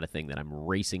this is not a thing that I'm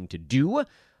racing to do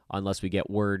unless we get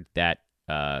word that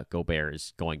Gobert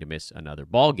is going to miss another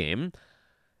ball game.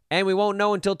 And we won't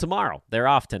know until tomorrow. They're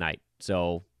off tonight.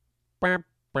 So let's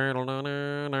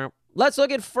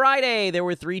look at Friday. There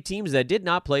were 3 teams that did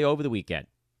not play over the weekend.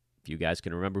 If you guys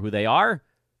can remember who they are,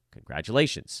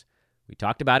 congratulations. We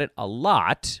talked about it a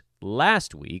lot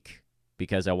last week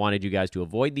because I wanted you guys to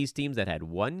avoid these teams that had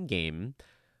one game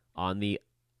on the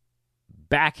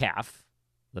back half,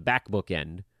 the back book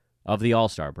end of the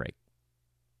All-Star break.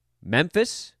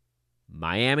 Memphis,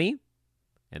 Miami,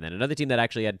 and then another team that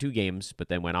actually had 2 games but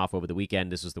then went off over the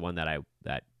weekend. This was the one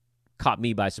that caught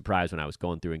me by surprise when I was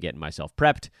going through and getting myself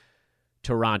prepped.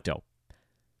 Toronto.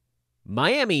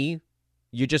 Miami,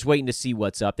 you're just waiting to see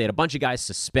what's up. They had a bunch of guys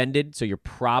suspended, so you're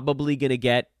probably going to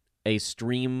get a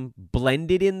stream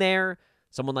blended in there.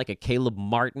 Someone like a Caleb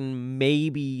Martin,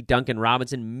 maybe Duncan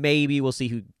Robinson, maybe we'll see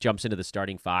who jumps into the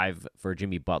starting 5 for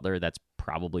Jimmy Butler. That's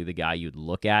probably the guy you'd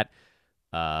look at.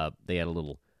 They had a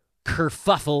little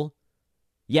kerfuffle.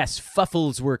 Yes,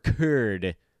 fuffles were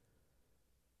curd.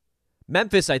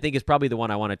 Memphis, I think, is probably the one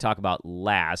I want to talk about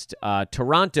last.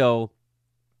 Toronto,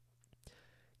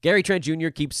 Gary Trent Jr.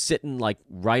 keeps sitting like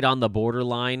right on the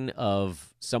borderline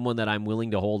of someone that I'm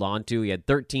willing to hold on to. He had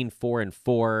 13, 4, and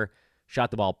 4. Shot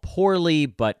the ball poorly,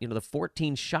 but the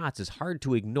 14 shots is hard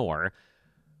to ignore.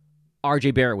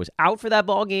 RJ Barrett was out for that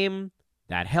ball game.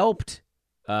 That helped.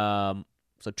 So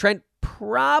Trent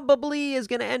probably is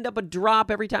going to end up a drop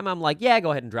every time I'm like, yeah,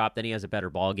 go ahead and drop. Then he has a better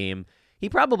ball game. He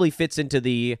probably fits into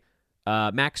the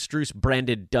Max Strus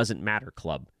branded doesn't matter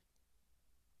club.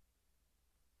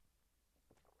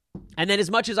 And then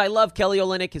as much as I love Kelly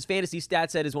Olynyk, his fantasy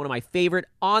stat set is one of my favorite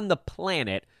on the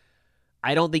planet.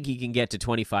 I don't think he can get to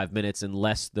 25 minutes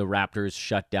unless the Raptors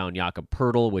shut down Jakob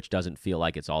Poeltl, which doesn't feel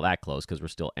like it's all that close because we're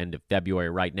still end of February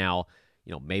right now.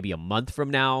 Maybe a month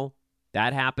from now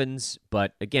that happens.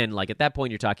 But again, like at that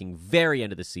point, you're talking very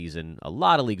end of the season. A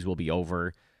lot of leagues will be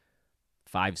over.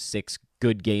 5-6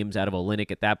 good games out of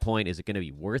Olynyk at that point. Is it going to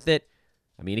be worth it?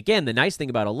 I mean, again, the nice thing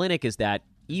about Olynyk is that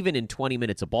even in 20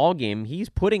 minutes a ball game, he's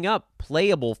putting up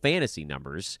playable fantasy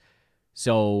numbers.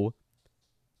 So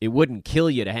it wouldn't kill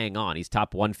you to hang on. He's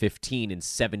top 115 in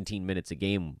 17 minutes a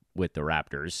game with the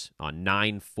Raptors on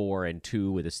 9, 4, and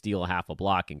 2 with a steal, half a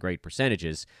block, and great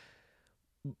percentages.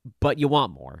 But you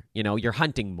want more. You're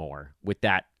hunting more with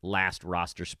that last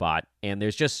roster spot, and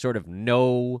there's just sort of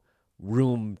no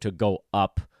room to go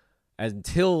up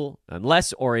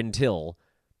unless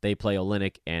they play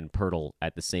Olynyk and Poeltl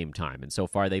at the same time. And so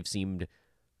far, Rajakovic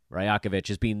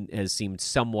has seemed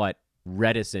somewhat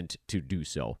reticent to do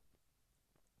so.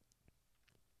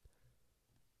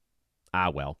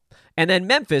 Well. And then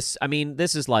Memphis, I mean,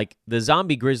 this is like the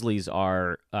Zombie Grizzlies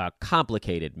are a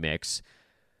complicated mix.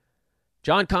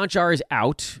 John Konchar is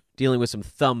out, dealing with some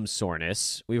thumb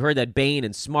soreness. We've heard that Bane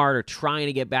and Smart are trying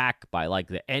to get back by like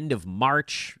the end of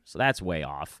March, so that's way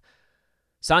off.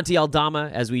 Santi Aldama,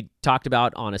 as we talked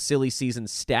about on a silly season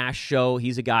stash show,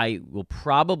 he's a guy who will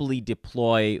probably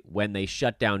deploy when they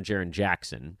shut down Jaren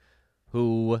Jackson,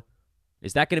 who...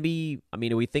 Is that going to be,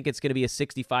 do we think it's going to be a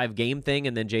 65-game thing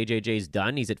and then JJJ's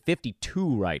done? He's at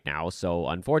 52 right now, so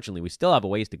unfortunately we still have a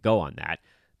ways to go on that.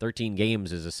 13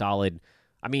 games is a solid,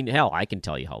 hell, I can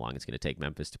tell you how long it's going to take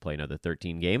Memphis to play another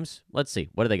 13 games. Let's see,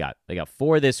 what do they got? They got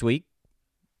 4 this week,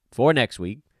 4 next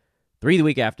week, 3 the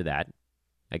week after that.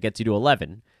 That gets you to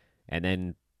 11, and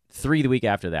then 3 the week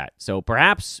after that. So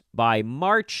perhaps by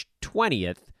March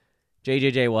 20th,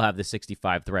 JJJ will have the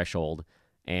 65 threshold,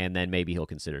 and then maybe he'll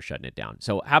consider shutting it down.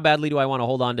 So how badly do I want to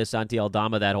hold on to Santi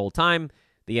Aldama that whole time?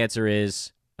 The answer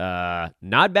is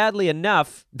not badly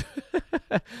enough.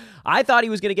 I thought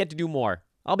he was going to get to do more.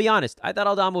 I'll be honest. I thought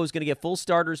Aldama was going to get full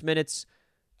starters minutes,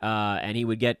 and he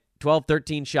would get 12,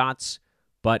 13 shots,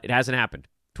 but it hasn't happened.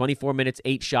 24 minutes,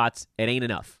 8 shots, it ain't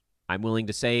enough. I'm willing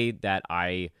to say that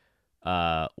I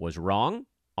was wrong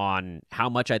on how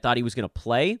much I thought he was going to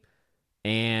play,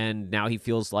 and now he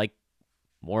feels like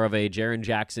more of a Jaren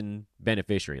Jackson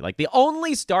beneficiary. Like the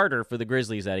only starter for the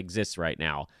Grizzlies that exists right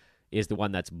now is the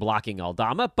one that's blocking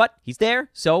Aldama, but he's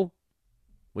there, so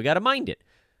we got to mind it.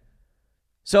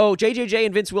 So JJJ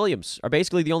and Vince Williams are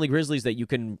basically the only Grizzlies that you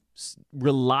can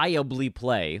reliably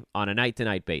play on a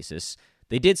night-to-night basis.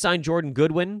 They did sign Jordan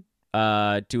Goodwin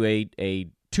to a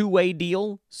two-way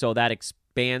deal, so that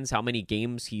expands how many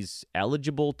games he's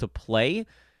eligible to play.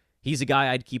 He's a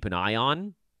guy I'd keep an eye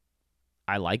on.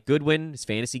 I like Goodwin. His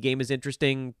fantasy game is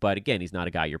interesting, but again, he's not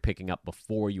a guy you're picking up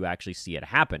before you actually see it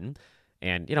happen.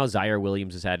 And, Zaire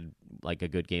Williams has had like a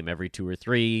good game every 2 or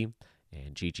 3,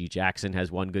 and G.G. Jackson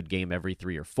has one good game every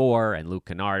 3 or 4, and Luke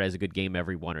Kennard has a good game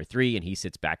every 1 or 3, and he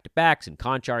sits back-to-backs, and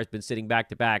Konchar has been sitting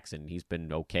back-to-backs, and he's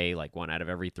been okay, like 1 out of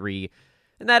every 3,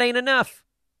 and that ain't enough.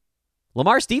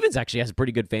 Lamar Stevens actually has a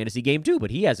pretty good fantasy game too,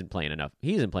 but he isn't playing enough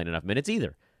minutes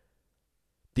either.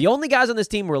 The only guys on this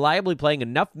team reliably playing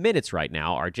enough minutes right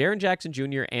now are Jaren Jackson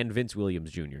Jr. and Vince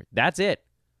Williams Jr. That's it.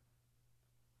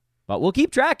 But we'll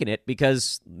keep tracking it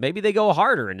because maybe they go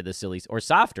harder into the silly or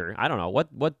softer. I don't know.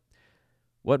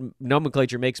 What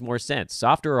nomenclature makes more sense?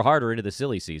 Softer or harder into the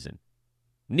silly season?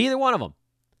 Neither one of them.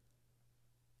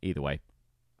 Either way.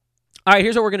 All right,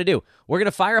 here's what we're going to do. We're going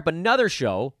to fire up another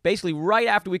show basically right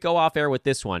after we go off air with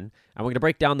this one, and we're going to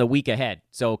break down the week ahead.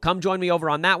 So come join me over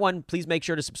on that one. Please make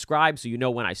sure to subscribe so you know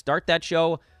when I start that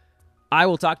show. I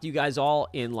will talk to you guys all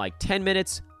in like 10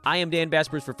 minutes. I am Dan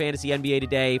Vespers for Fantasy NBA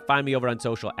Today. Find me over on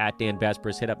social at Dan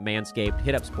Vespers. Hit up Manscaped.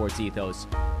 Hit up Sports Ethos.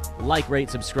 Like,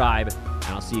 rate, subscribe, and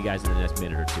I'll see you guys in the next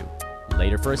minute or two.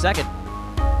 Later for a second.